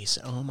Space.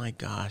 Oh my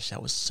gosh,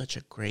 that was such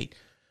a great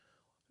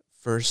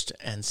first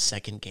and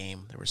second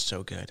game. They were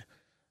so good.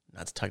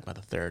 Not to talk about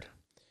the third.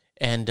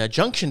 And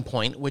Junction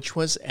Point, which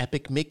was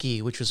Epic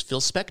Mickey, which was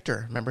Phil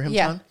Spector. Remember him,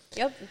 Tom?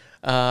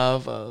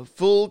 Yep.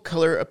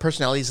 Full-color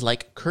personalities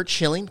like Curt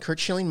Schilling. Curt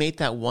Schilling made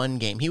that one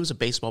game. He was a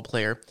baseball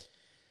player.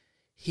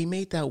 He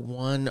made that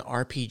one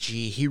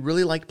RPG. He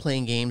really liked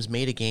playing games,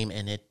 made a game,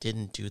 and it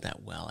didn't do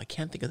that well. I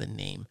can't think of the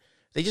name.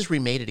 They just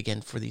remade it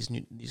again for these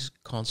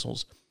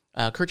consoles.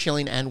 Curt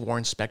Schilling and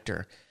Warren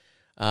Spector.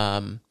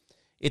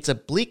 It's a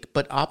bleak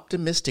but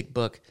optimistic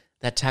book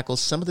that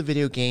tackles some of the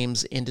video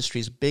games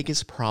industry's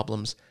biggest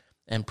problems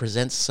and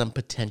presents some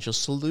potential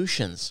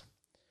solutions.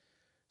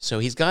 So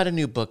he's got a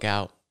new book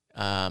out.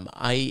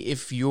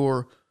 If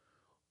you're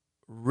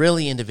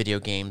really into video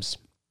games,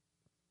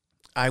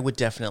 I would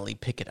definitely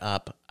pick it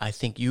up. I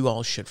think you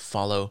all should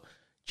follow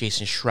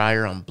Jason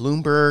Schreier on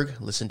Bloomberg,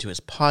 listen to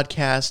his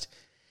podcast.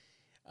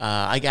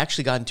 I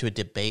actually got into a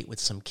debate with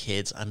some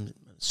kids. I'm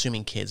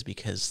assuming kids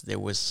because there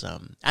was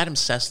Adam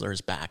Sessler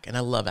is back, and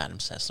I love Adam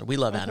Sessler. We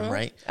love Adam,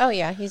 right? Oh,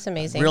 yeah, he's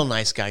amazing. Real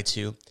nice guy,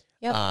 too.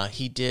 Yep.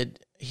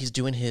 He's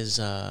doing his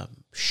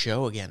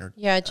show again,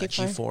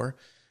 G4.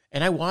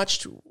 And I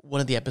watched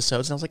one of the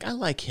episodes, and I was like, I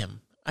like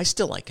him. I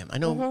still like him. I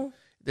know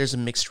there's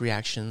mixed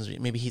reactions.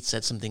 Maybe he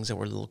said some things that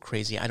were a little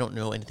crazy. I don't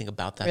know anything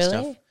about that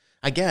stuff.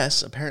 I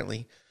guess,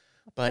 apparently.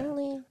 But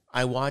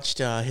I watched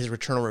his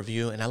Returnal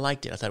review, and I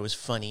liked it. I thought it was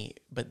funny.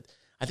 But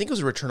I think it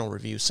was a Returnal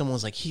review. Someone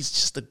was like, he's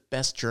just the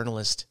best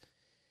journalist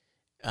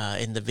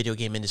in the video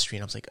game industry.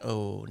 And I was like,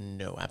 oh,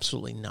 no,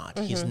 absolutely not.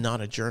 He's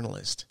not a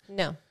journalist.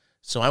 No.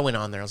 So I went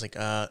on there. I was like,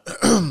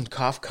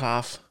 cough,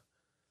 cough.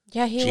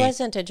 Yeah, he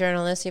wasn't a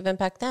journalist even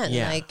back then.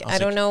 Yeah, I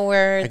don't know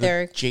where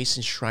they're...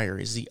 Jason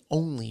Schreier is the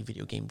only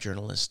video game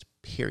journalist,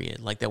 period,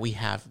 like that we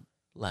have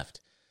left.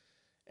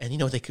 And you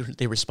know what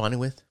they responded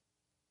with?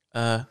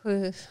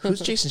 Who's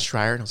Jason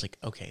Schreier? And I was like,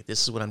 okay,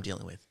 this is what I'm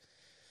dealing with.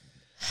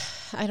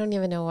 I don't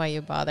even know why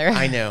you bother.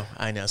 I know.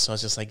 So I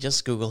was just like,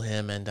 just Google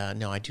him. And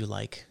no, I do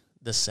like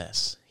the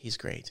Cess. He's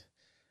great.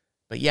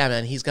 But yeah,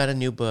 man, he's got a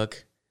new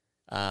book.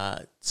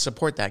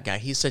 Support that guy.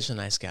 He's such a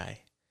nice guy.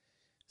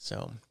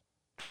 So,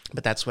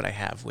 but that's what I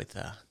have with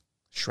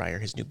Schreier,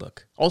 his new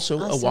book. Also,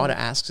 awesome. Awada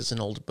Asks is an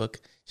old book.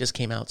 Just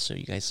came out. So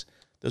you guys,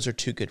 those are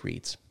two good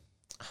reads.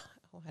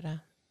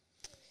 Awada.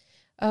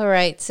 All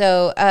right.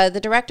 So the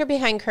director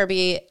behind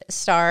Kirby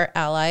Star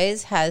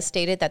Allies has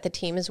stated that the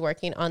team is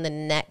working on the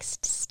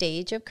next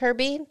stage of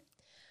Kirby.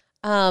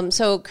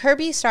 So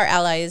Kirby Star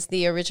Allies,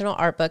 the original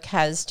art book,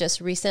 has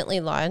just recently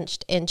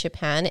launched in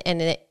Japan,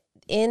 and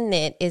in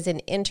it is an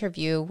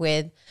interview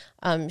with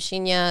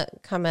Shinya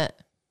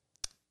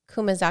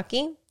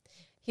Kumazaki.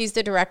 He's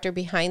the director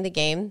behind the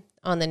game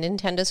on the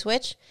Nintendo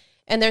Switch.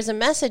 And there's a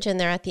message in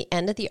there at the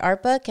end of the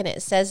art book, and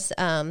it says...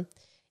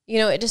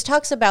 it just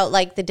talks about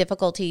like the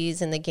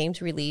difficulties in the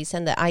game's release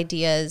and the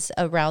ideas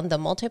around the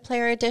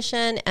multiplayer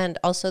edition and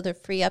also the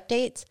free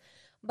updates.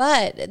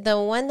 But the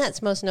one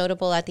that's most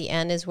notable at the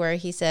end is where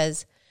he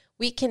says,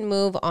 we can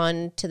move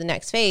on to the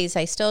next phase.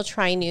 I still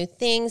try new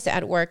things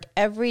at work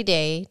every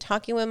day,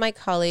 talking with my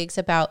colleagues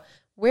about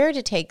where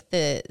to take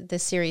the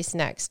series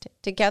next.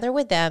 Together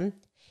with them,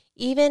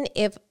 even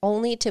if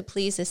only to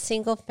please a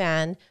single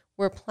fan,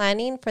 we're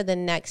planning for the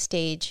next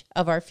stage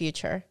of our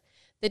future.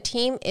 The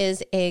team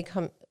is a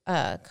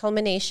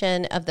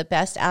culmination of the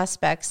best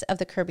aspects of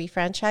the Kirby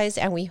franchise,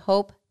 and we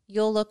hope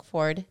you'll look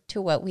forward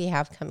to what we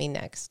have coming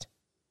next.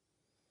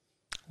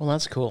 Well,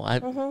 that's cool.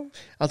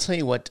 I'll tell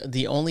you what,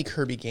 the only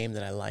Kirby game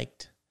that I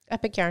liked...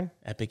 Epic Yarn.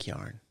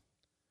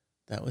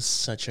 That was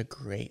such a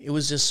great... It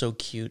was just so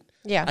cute.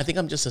 Yeah. I think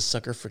I'm just a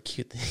sucker for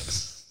cute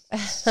things.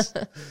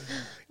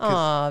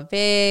 Aw,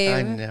 babe.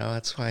 I know.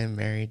 That's why I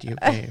married you,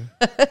 babe.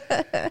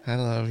 I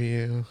love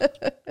you.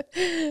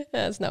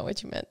 That's not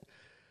what you meant.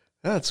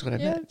 That's what I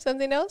meant.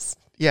 Something else?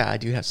 Yeah, I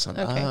do have some.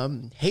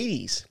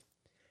 Okay.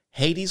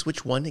 Hades,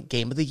 which won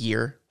Game of the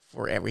Year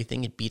for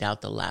everything. It beat out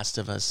The Last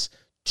of Us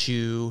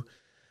 2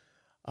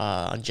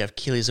 on Jeff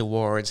Keighley's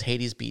awards.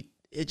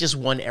 It just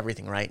won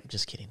everything, right?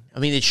 Just kidding. I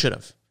mean, it should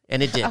have.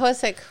 And it did. I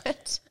was like,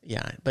 what?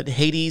 Yeah, but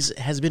Hades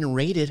has been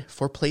rated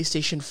for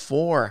PlayStation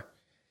 4.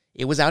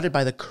 It was outed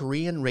by the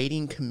Korean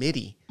Rating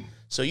Committee.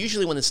 So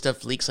usually when this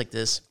stuff leaks like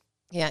this,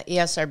 yeah,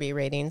 ESRB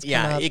ratings.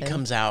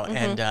 Comes out,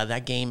 and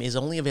that game is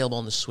only available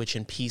on the Switch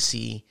and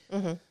PC.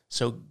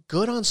 So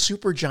good on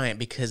Supergiant,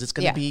 because it's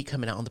going to be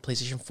coming out on the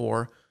PlayStation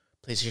 4,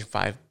 PlayStation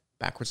 5,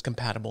 backwards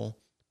compatible,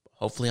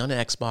 hopefully on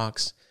an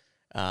Xbox,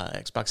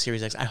 Xbox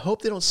Series X. I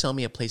hope they don't sell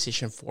me a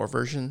PlayStation 4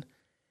 version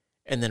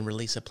and then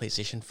release a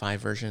PlayStation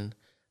 5 version.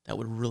 That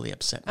would really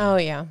upset me. Oh,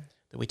 yeah.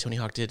 The way Tony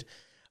Hawk did.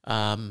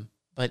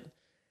 But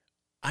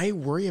I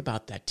worry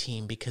about that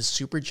team, because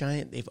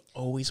Supergiant, they've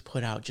always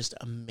put out just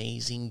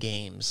amazing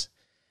games.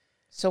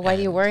 So why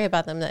do you worry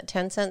about them? That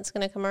Tencent's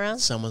going to come around?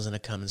 Someone's going to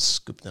come and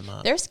scoop them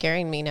up. They're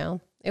scaring me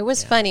now. It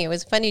was funny. It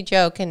was a funny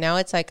joke. And now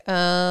it's like,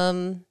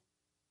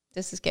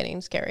 this is getting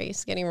scary.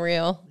 It's getting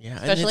real. Yeah.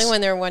 Especially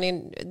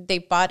when they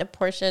bought a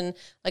portion,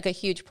 like a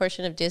huge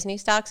portion of Disney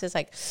stocks. It's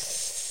like...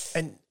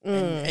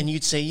 And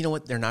you'd say, you know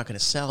what, they're not going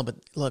to sell, but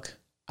look,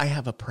 I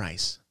have a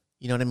price.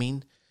 You know what I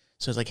mean?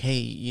 So it's like,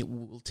 hey,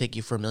 we'll take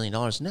you for $1 million.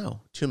 No.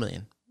 2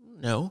 million.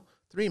 No.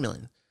 3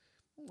 million.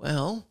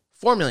 Well,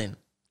 4 million.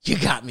 You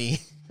got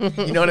me.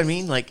 You know what I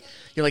mean? Like,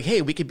 you're like,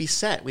 hey, we could be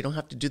set. We don't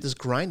have to do this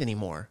grind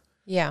anymore.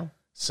 Yeah.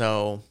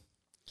 So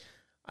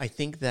I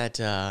think that,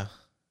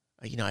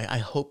 I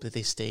hope that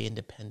they stay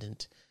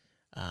independent.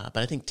 But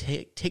I think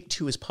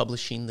Take-Two is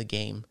publishing the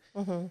game.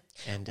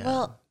 And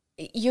well,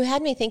 you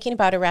had me thinking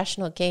about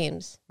Irrational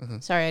Games.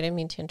 Sorry, I didn't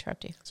mean to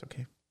interrupt you. It's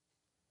okay.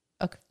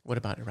 Okay. What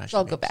about Irrational So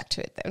I'll Games? go back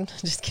to it then.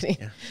 Just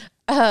kidding.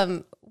 Yeah.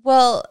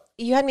 Well,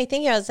 you had me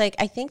thinking. I was like,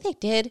 I think they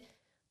did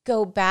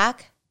go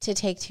back to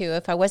Take-Two,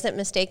 if I wasn't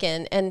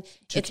mistaken. And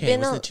 2K, it's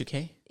been wasn't it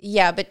 2K?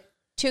 Yeah, but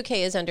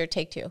 2K is under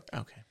Take-Two.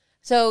 Okay.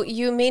 So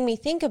you made me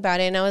think about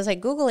it, and I was like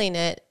Googling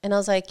it, and I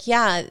was like,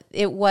 yeah,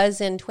 it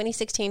was in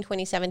 2016,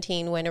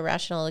 2017 when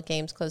Irrational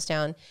Games closed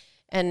down.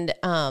 And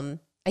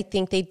I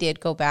think they did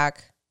go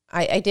back.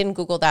 I didn't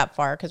Google that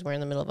far because we're in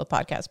the middle of a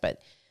podcast, but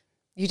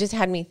you just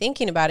had me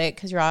thinking about it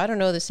because I don't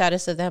know the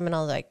status of them. And I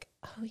was like,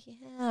 oh,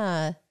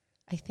 yeah,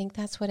 I think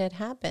that's what had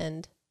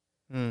happened.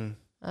 I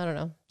don't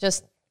know.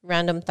 Just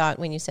random thought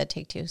when you said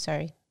Take-Two.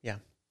 Sorry. Yeah.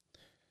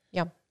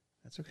 Yeah.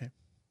 That's okay.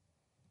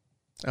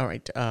 All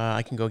right.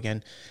 I can go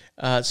again.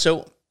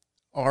 So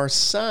our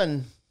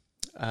son,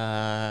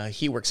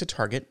 he works at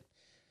Target,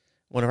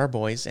 one of our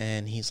boys,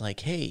 and he's like,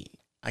 hey,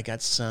 I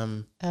got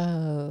some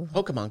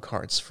Pokemon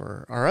cards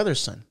for our other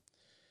son.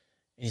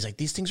 And he's like,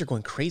 these things are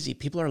going crazy.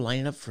 People are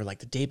lining up for like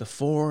the day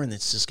before, and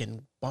it's just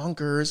getting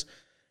bonkers.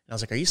 And I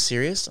was like, are you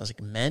serious? I was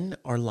like, men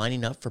are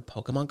lining up for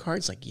Pokemon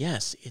cards? Like,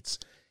 yes, it's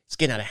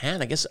getting out of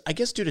hand. I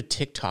guess due to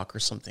TikTok or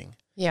something.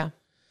 Yeah.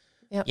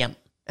 Yep. Yeah.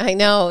 I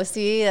know.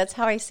 See, that's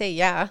how I say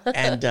yeah.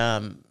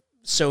 And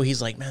so he's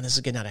like, man, this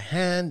is getting out of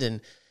hand. And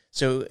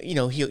so,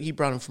 he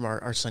brought them from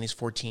our son. He's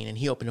 14, and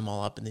he opened them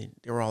all up, and they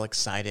were all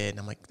excited. And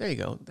I'm like, there you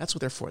go. That's what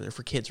they're for. They're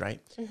for kids,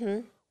 right?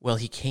 Well,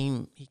 he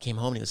came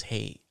home, and he goes,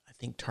 hey, I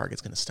think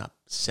Target's going to stop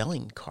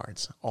selling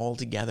cards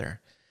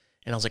altogether.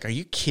 And I was like, are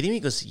you kidding me? He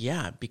goes,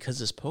 yeah, because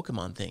this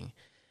Pokemon thing.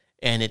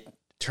 And it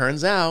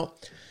turns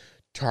out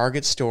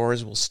Target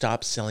stores will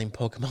stop selling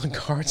Pokemon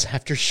cards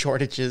after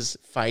shortages,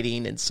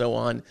 fighting, and so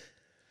on.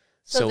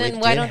 So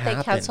then why don't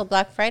they cancel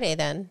Black Friday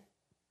then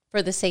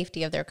for the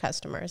safety of their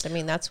customers? I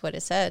mean, that's what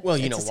it said. Well,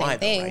 you it's know the why, same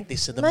thing. right? They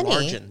said the Money.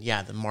 margin.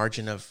 Yeah, the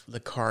margin of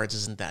the cards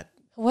isn't that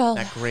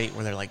great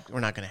where they're like, we're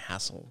not going to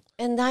hassle.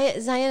 And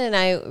Zion and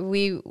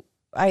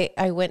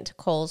I went to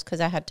Kohl's because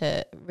I had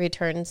to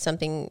return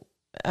something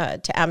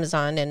to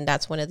Amazon, and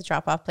that's one of the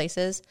drop-off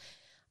places.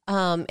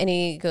 And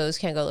he goes,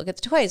 can I go look at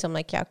the toys? I'm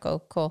like, yeah,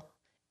 go, cool.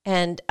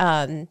 And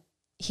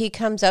he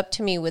comes up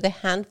to me with a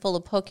handful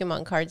of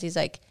Pokemon cards. He's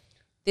like,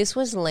 this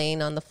was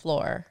laying on the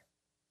floor.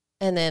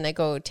 And then I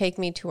go, take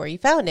me to where you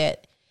found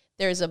it.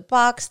 There's a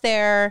box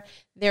there.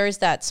 There's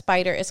that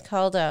spider. It's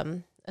called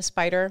a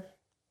spider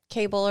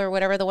cable or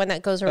whatever, the one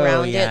that goes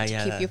around it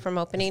to keep you from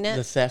opening it.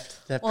 The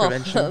theft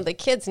prevention. The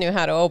kids knew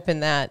how to open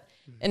that.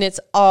 And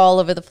it's all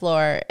over the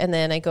floor. And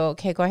then I go,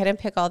 okay, go ahead and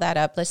pick all that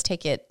up. Let's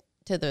take it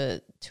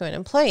to an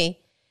employee.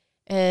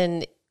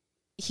 And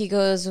he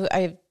goes,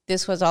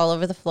 this was all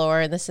over the floor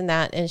and this and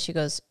that. And she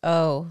goes,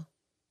 oh.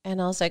 And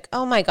I was like,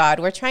 oh my God,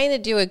 we're trying to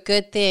do a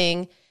good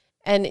thing.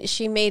 And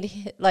she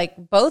made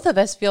like both of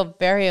us feel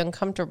very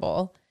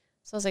uncomfortable.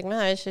 So I was like, man,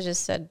 I should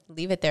just said,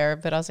 leave it there.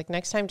 But I was like,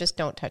 next time, just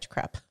don't touch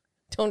crap.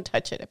 Don't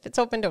touch it. If it's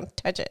open, don't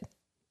touch it.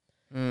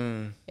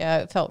 Yeah,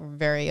 it felt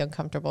very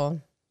uncomfortable.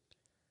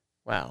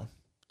 Wow.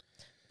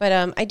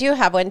 But I do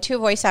have 2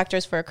 voice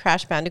actors for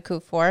Crash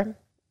Bandicoot 4.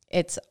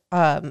 It's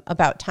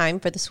about time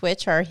for the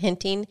Switch are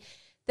hinting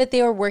that they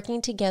are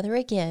working together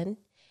again.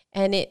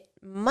 And it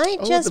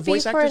might just be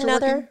for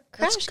another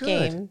Crash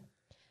game.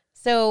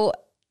 So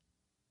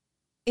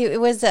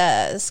it was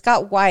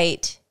Scott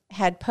White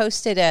had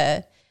posted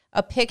a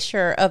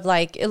picture of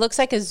like, it looks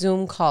like a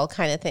Zoom call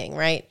kind of thing,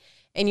 right?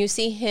 And you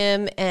see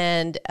him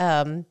and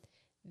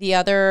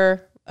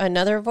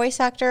another voice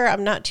actor.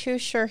 I'm not too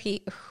sure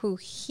who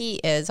he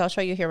is. I'll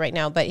show you here right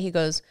now. But he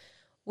goes,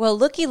 Well,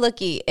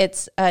 looky,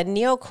 it's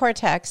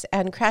Neocortex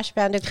and Crash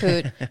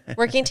Bandicoot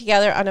working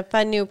together on a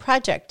fun new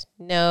project.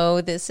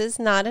 No, this is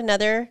not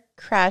another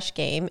Crash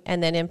game.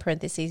 And then in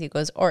parentheses, he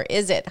goes, or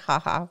is it?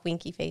 Haha,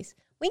 winky face.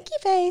 Winky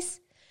face.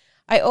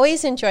 I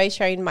always enjoy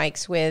sharing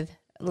mics with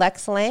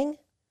Lex Lang.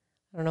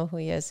 I don't know who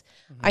he is.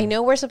 Mm-hmm. I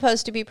know we're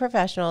supposed to be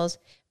professionals,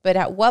 but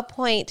at what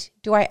point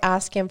do I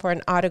ask him for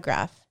an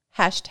autograph?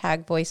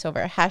 Hashtag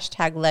voiceover,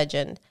 hashtag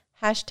legend,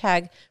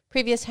 hashtag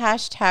previous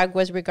hashtag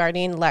was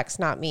regarding Lex,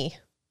 not me,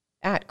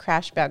 at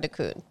Crash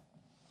Bandicoot.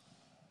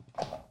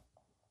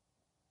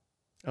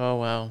 Oh,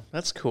 wow.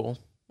 That's cool.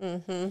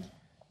 Mm-hmm.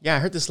 Yeah, I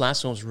heard this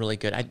last one was really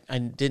good. I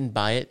didn't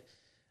buy it.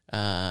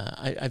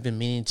 I've been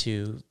meaning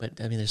to, but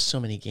I mean, there's so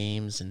many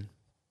games and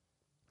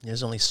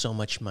there's only so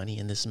much money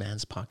in this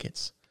man's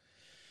pockets.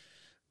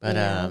 But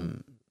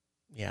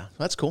yeah,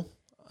 that's cool.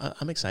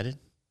 I'm excited.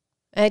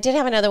 I did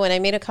have another one. I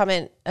made a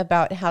comment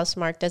about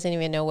Housemarque doesn't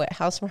even know what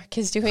Housemarque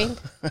is doing.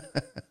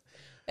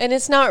 And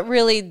it's not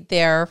really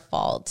their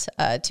fault,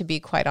 to be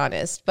quite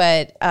honest.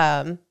 But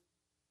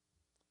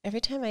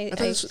every time I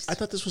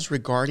thought this was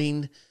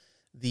regarding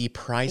the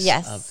price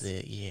of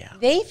the,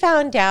 They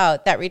found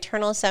out that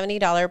Returnal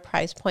 $70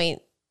 price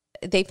point,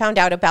 they found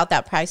out about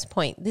that price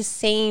point the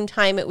same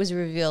time it was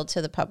revealed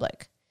to the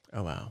public.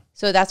 Oh, wow.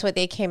 So that's what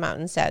they came out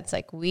and said. It's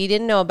like, we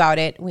didn't know about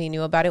it. We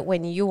knew about it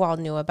when you all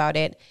knew about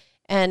it.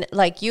 And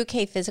like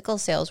UK physical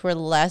sales were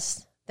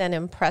less than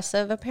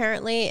impressive,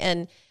 apparently.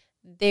 And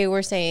they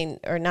were saying,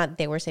 or not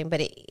they were saying,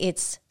 but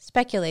it's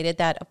speculated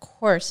that, of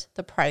course,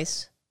 the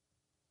price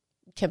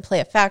can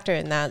play a factor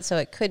in that. So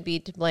it could be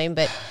to blame.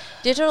 But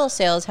digital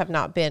sales have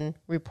not been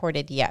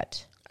reported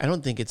yet. I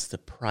don't think it's the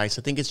price.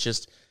 I think it's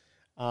just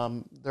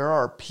there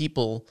are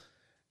people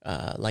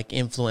like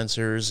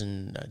influencers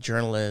and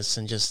journalists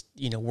and just,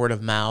 word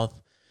of mouth.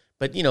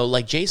 But,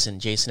 like Jason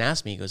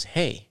asked me, he goes,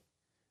 hey,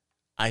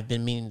 I've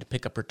been meaning to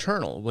pick up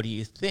Returnal. What do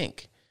you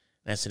think?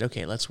 And I said,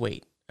 okay, let's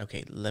wait.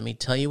 Okay, let me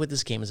tell you what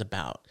this game is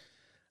about.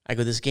 I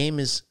go, this game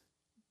is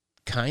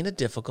kind of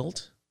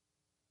difficult.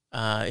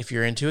 If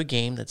you're into a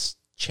game that's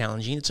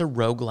challenging, it's a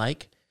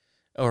roguelike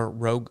or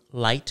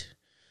roguelite.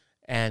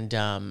 And,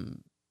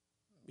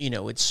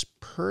 it's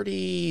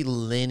pretty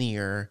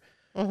linear.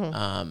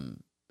 Mm-hmm.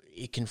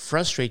 It can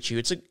frustrate you.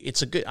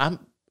 It's a good,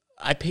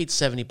 I paid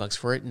 $70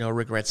 for it. No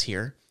regrets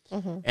here.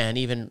 Mm-hmm. And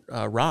even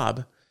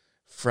Rob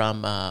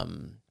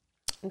from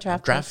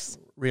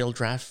Real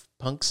Draft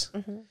Punks,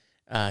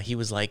 mm-hmm. He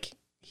was like,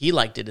 he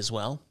liked it as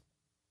well.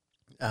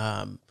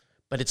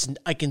 But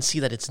I can see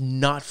that it's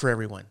not for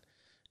everyone.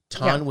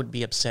 Ton would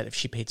be upset if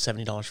she paid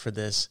 $70 for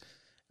this.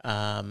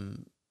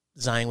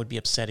 Zion would be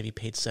upset if he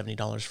paid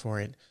 $70 for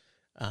it.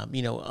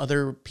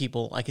 Other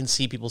people, I can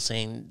see people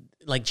saying,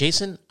 like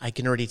Jason, I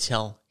can already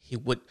tell he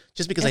would,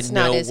 just because it's I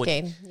know not his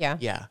game. Yeah.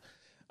 Yeah.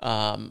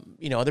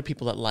 Other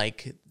people that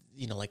like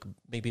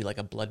maybe like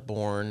a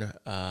Bloodborne,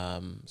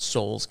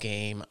 Souls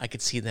game, I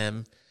could see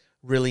them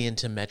really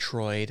into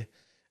Metroid,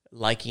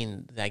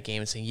 liking that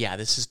game and saying, yeah,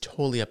 this is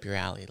totally up your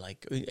alley.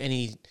 Like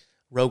any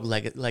Rogue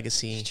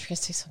Legacy. I'm trying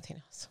to say something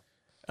else.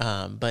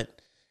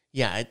 But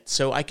yeah,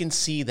 so I can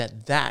see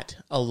that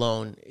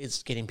alone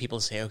is getting people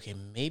to say, okay,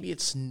 maybe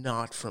it's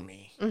not for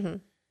me.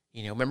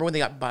 Mm-hmm. Remember when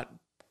they bought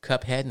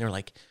Cuphead and they're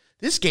like,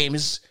 this game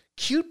is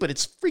cute, but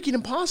it's freaking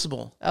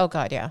impossible. Oh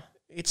God, yeah.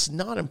 It's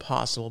not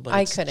impossible, but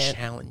it's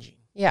challenging.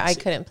 Yeah, I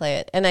couldn't play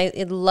it. And I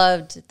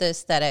loved the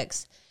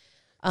aesthetics.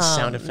 The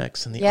sound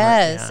effects and the art.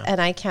 Yes, and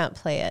I can't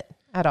play it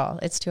at all.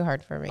 It's too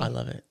hard for me. I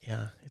love it.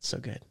 Yeah, it's so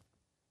good.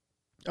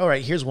 All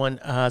right, here's one.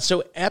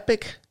 So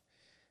Epic,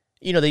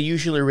 they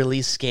usually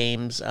release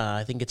games.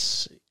 I think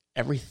it's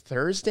every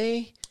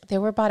Thursday. They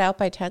were bought out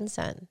by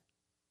Tencent.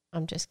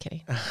 I'm just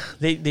kidding.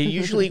 They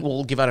usually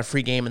will give out a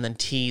free game and then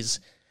tease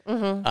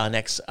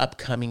next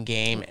upcoming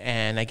game.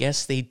 And I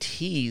guess they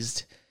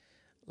teased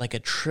like a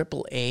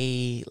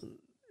AAA,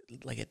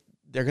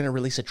 they're going to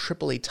release a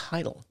AAA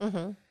title.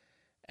 Mm-hmm.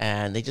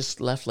 And they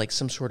just left like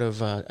some sort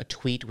of a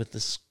tweet with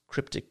this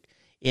cryptic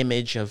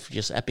image of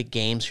just Epic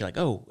Games. You're like,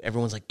 oh,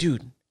 everyone's like,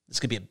 dude, this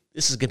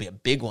is gonna be a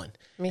big one.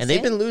 And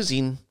they've been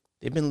losing.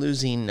 Here's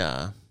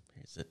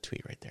the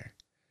tweet right there.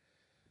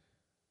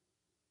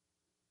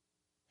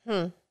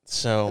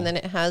 So and then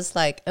it has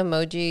like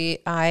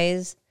emoji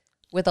eyes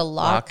with a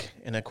lock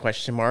and a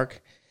question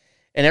mark.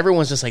 And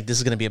everyone's just like, this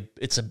is gonna be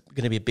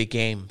a big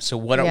game. So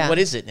what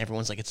is it? And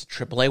everyone's like, it's a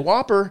AAA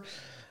Whopper.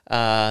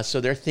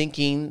 So they're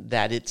thinking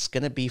that it's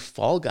gonna be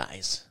Fall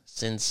Guys,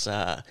 since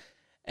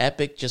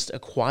Epic just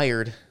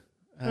acquired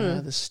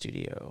the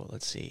studio.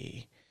 Let's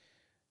see,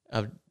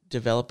 a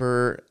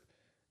developer,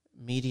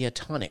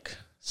 Mediatonic.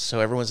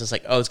 So everyone's just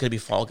like, oh, it's gonna be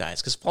Fall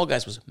Guys, because Fall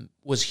Guys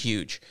was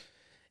huge,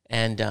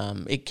 and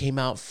it came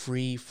out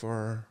free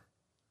for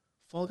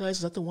Fall Guys.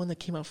 Is that the one that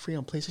came out free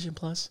on PlayStation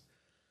Plus?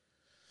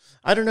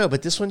 I don't know,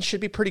 but this one should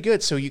be pretty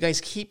good. So you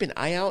guys keep an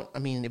eye out. I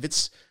mean, if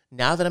it's,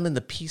 now that I'm in the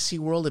PC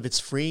world, if it's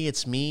free,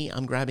 it's me.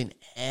 I'm grabbing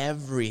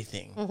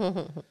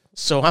everything.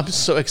 So I'm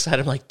so excited.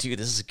 I'm like, dude,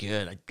 this is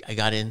good. I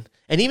got in.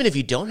 And even if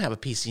you don't have a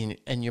PC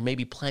and you're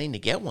maybe planning to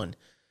get one,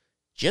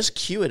 just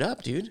queue it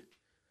up, dude.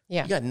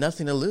 Yeah. You got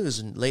nothing to lose,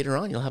 and later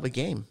on you'll have a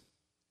game.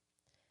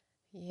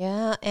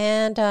 Yeah,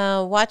 and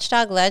Watch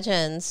Dogs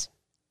Legion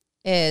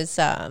is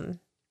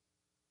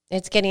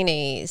it's getting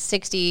a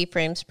 60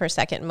 frames per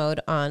second mode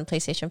on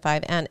PlayStation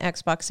 5 and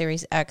Xbox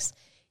Series X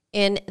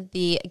in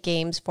the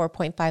game's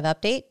 4.5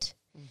 update.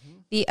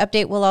 The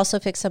update will also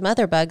fix some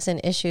other bugs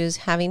and issues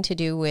having to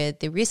do with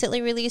the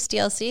recently released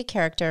DLC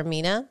character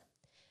Mina,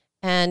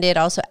 and it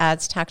also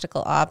adds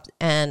Tactical Op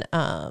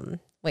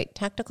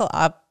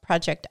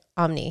Project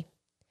Omni.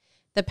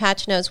 The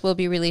patch notes will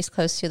be released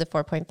close to the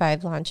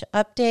 4.5 launch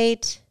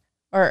update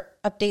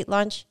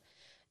launch,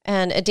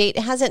 and a date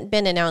hasn't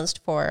been announced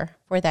for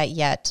that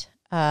yet.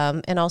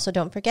 And also,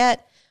 don't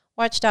forget,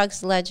 Watch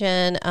Dogs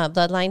Legion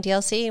Bloodline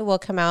DLC will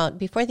come out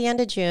before the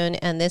end of June,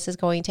 and this is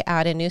going to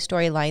add a new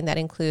storyline that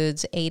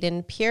includes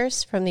Aiden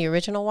Pierce from the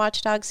original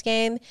Watch Dogs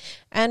game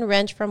and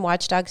Wrench from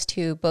Watch Dogs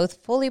 2,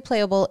 both fully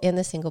playable in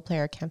the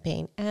single-player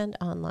campaign and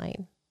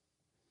online.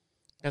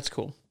 That's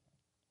cool.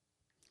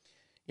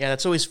 Yeah,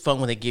 that's always fun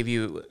when they give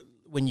you,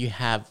 when you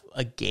have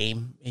a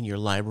game in your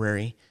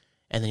library,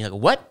 and then you're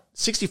like, what?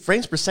 60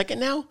 frames per second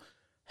now?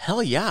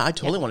 Hell yeah, I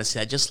totally want to see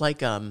that. Just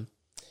like,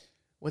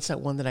 what's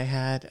that one that I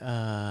had?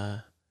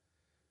 Not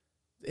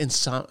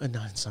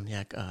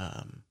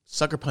Insomniac.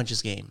 Sucker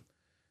Punch's game,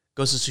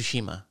 Ghost of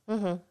Tsushima.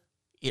 Mm-hmm.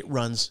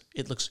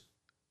 It looks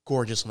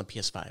gorgeous on the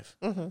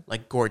PS5.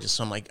 Like gorgeous.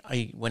 So I'm like,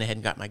 I went ahead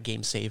and got my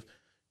game save,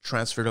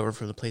 transferred over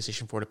from the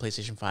PlayStation 4 to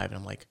PlayStation 5, and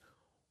I'm like,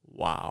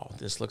 wow,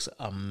 this looks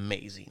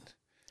amazing.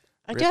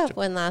 I do have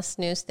one last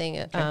news thing.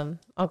 Okay.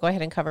 I'll go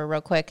ahead and cover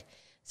real quick.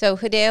 So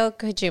Hideo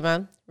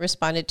Kojima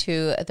responded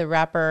to the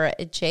rapper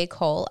J.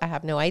 Cole. I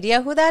have no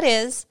idea who that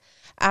is,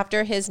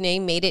 after his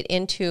name made it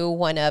into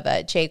one of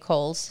J.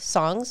 Cole's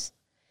songs.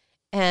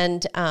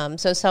 And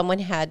so someone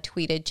had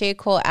tweeted, J.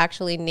 Cole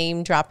actually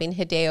name dropping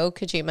Hideo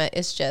Kojima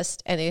is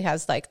just, and it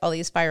has like all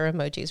these fire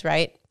emojis,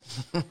 right?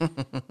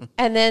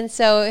 And then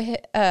so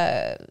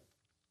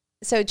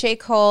J.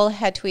 Cole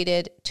had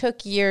tweeted,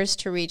 took years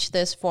to reach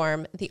this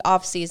form, the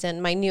off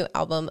season, my new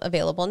album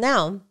available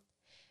now.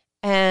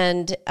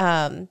 And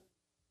Hideo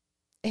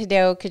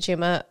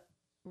Kojima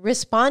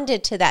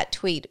responded to that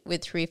tweet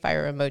with 3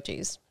 fire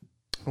emojis.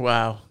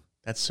 Wow,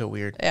 that's so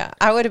weird. Yeah,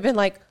 I would have been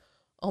like,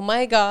 oh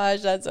my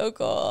gosh, that's so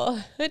cool.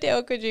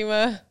 Hideo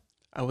Kojima.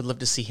 I would love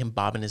to see him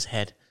bobbing his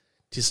head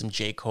to some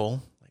J.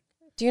 Cole.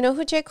 Do you know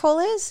who J. Cole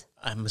is?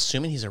 I'm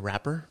assuming he's a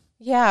rapper.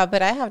 Yeah,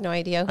 but I have no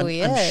idea who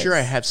he is. I'm sure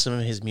I have some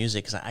of his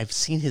music because I've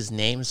seen his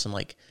name. So I'm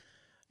like,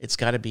 it's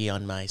got to be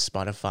on my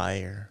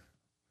Spotify or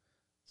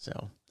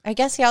so. I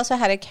guess he also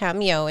had a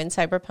cameo in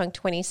Cyberpunk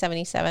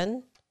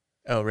 2077.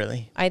 Oh,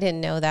 really? I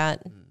didn't know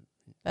that.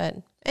 But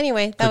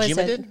anyway, that was it.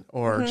 Kojima did?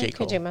 Or J.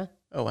 Cole? Kojima.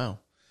 Oh, wow.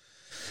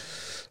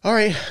 All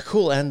right,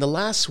 cool. And the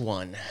last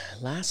one,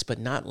 last but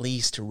not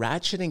least,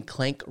 Ratchet and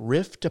Clank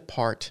Rift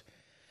Apart.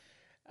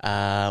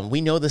 We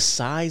know the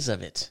size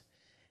of it.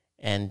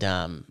 And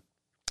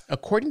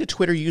according to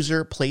Twitter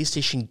user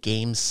PlayStation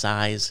Game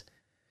Size,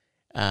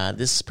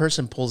 this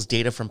person pulls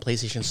data from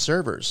PlayStation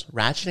servers.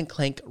 Ratchet and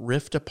Clank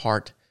Rift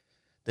Apart,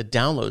 the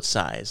download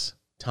size.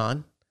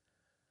 Ton,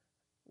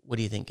 what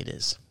do you think it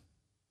is?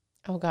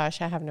 Oh,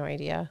 gosh, I have no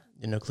idea.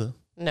 No clue?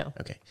 No.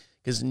 Okay.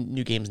 Because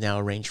new games now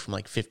range from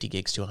like 50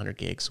 gigs to 100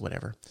 gigs,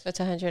 whatever. So it's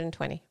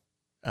 120.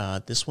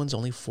 This one's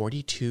only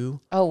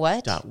 42. Oh,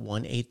 what?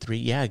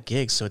 .183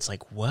 gigs. So it's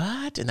like,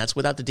 what? And that's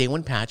without the day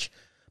one patch.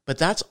 But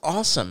that's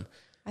awesome.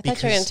 I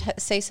thought you were going to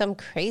say some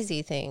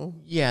crazy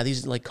thing. Yeah,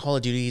 these like Call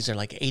of Duties are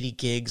like 80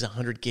 gigs,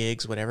 100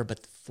 gigs, whatever.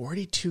 But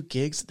 42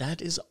 gigs,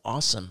 that is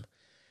awesome.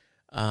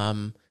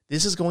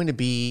 This is going to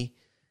be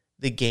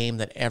the game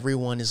that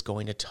everyone is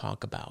going to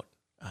talk about.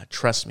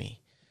 Trust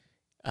me.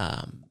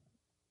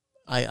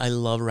 I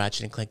love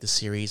Ratchet and Clank, the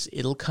series.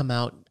 It'll come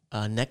out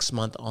next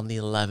month on the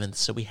 11th.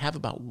 So we have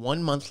about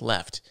 1 month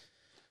left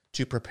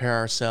to prepare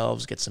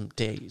ourselves, get some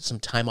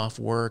time off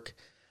work,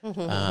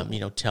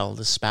 tell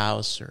the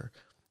spouse or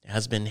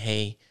husband,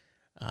 hey,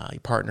 your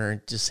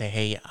partner, just say,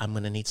 hey, I'm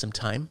going to need some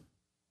time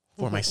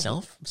for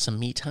myself, some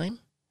me time.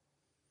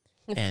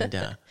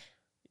 And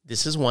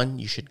this is one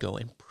you should go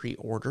and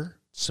pre-order,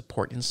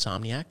 support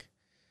Insomniac,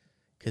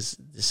 because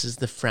this is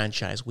the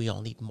franchise we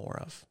all need more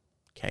of,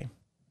 okay?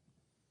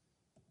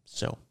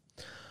 So,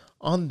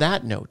 on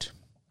that note,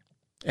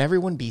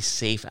 everyone be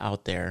safe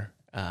out there.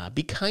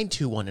 Be kind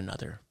to one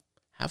another.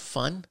 Have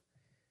fun.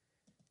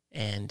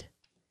 And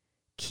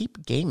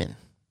keep gaming.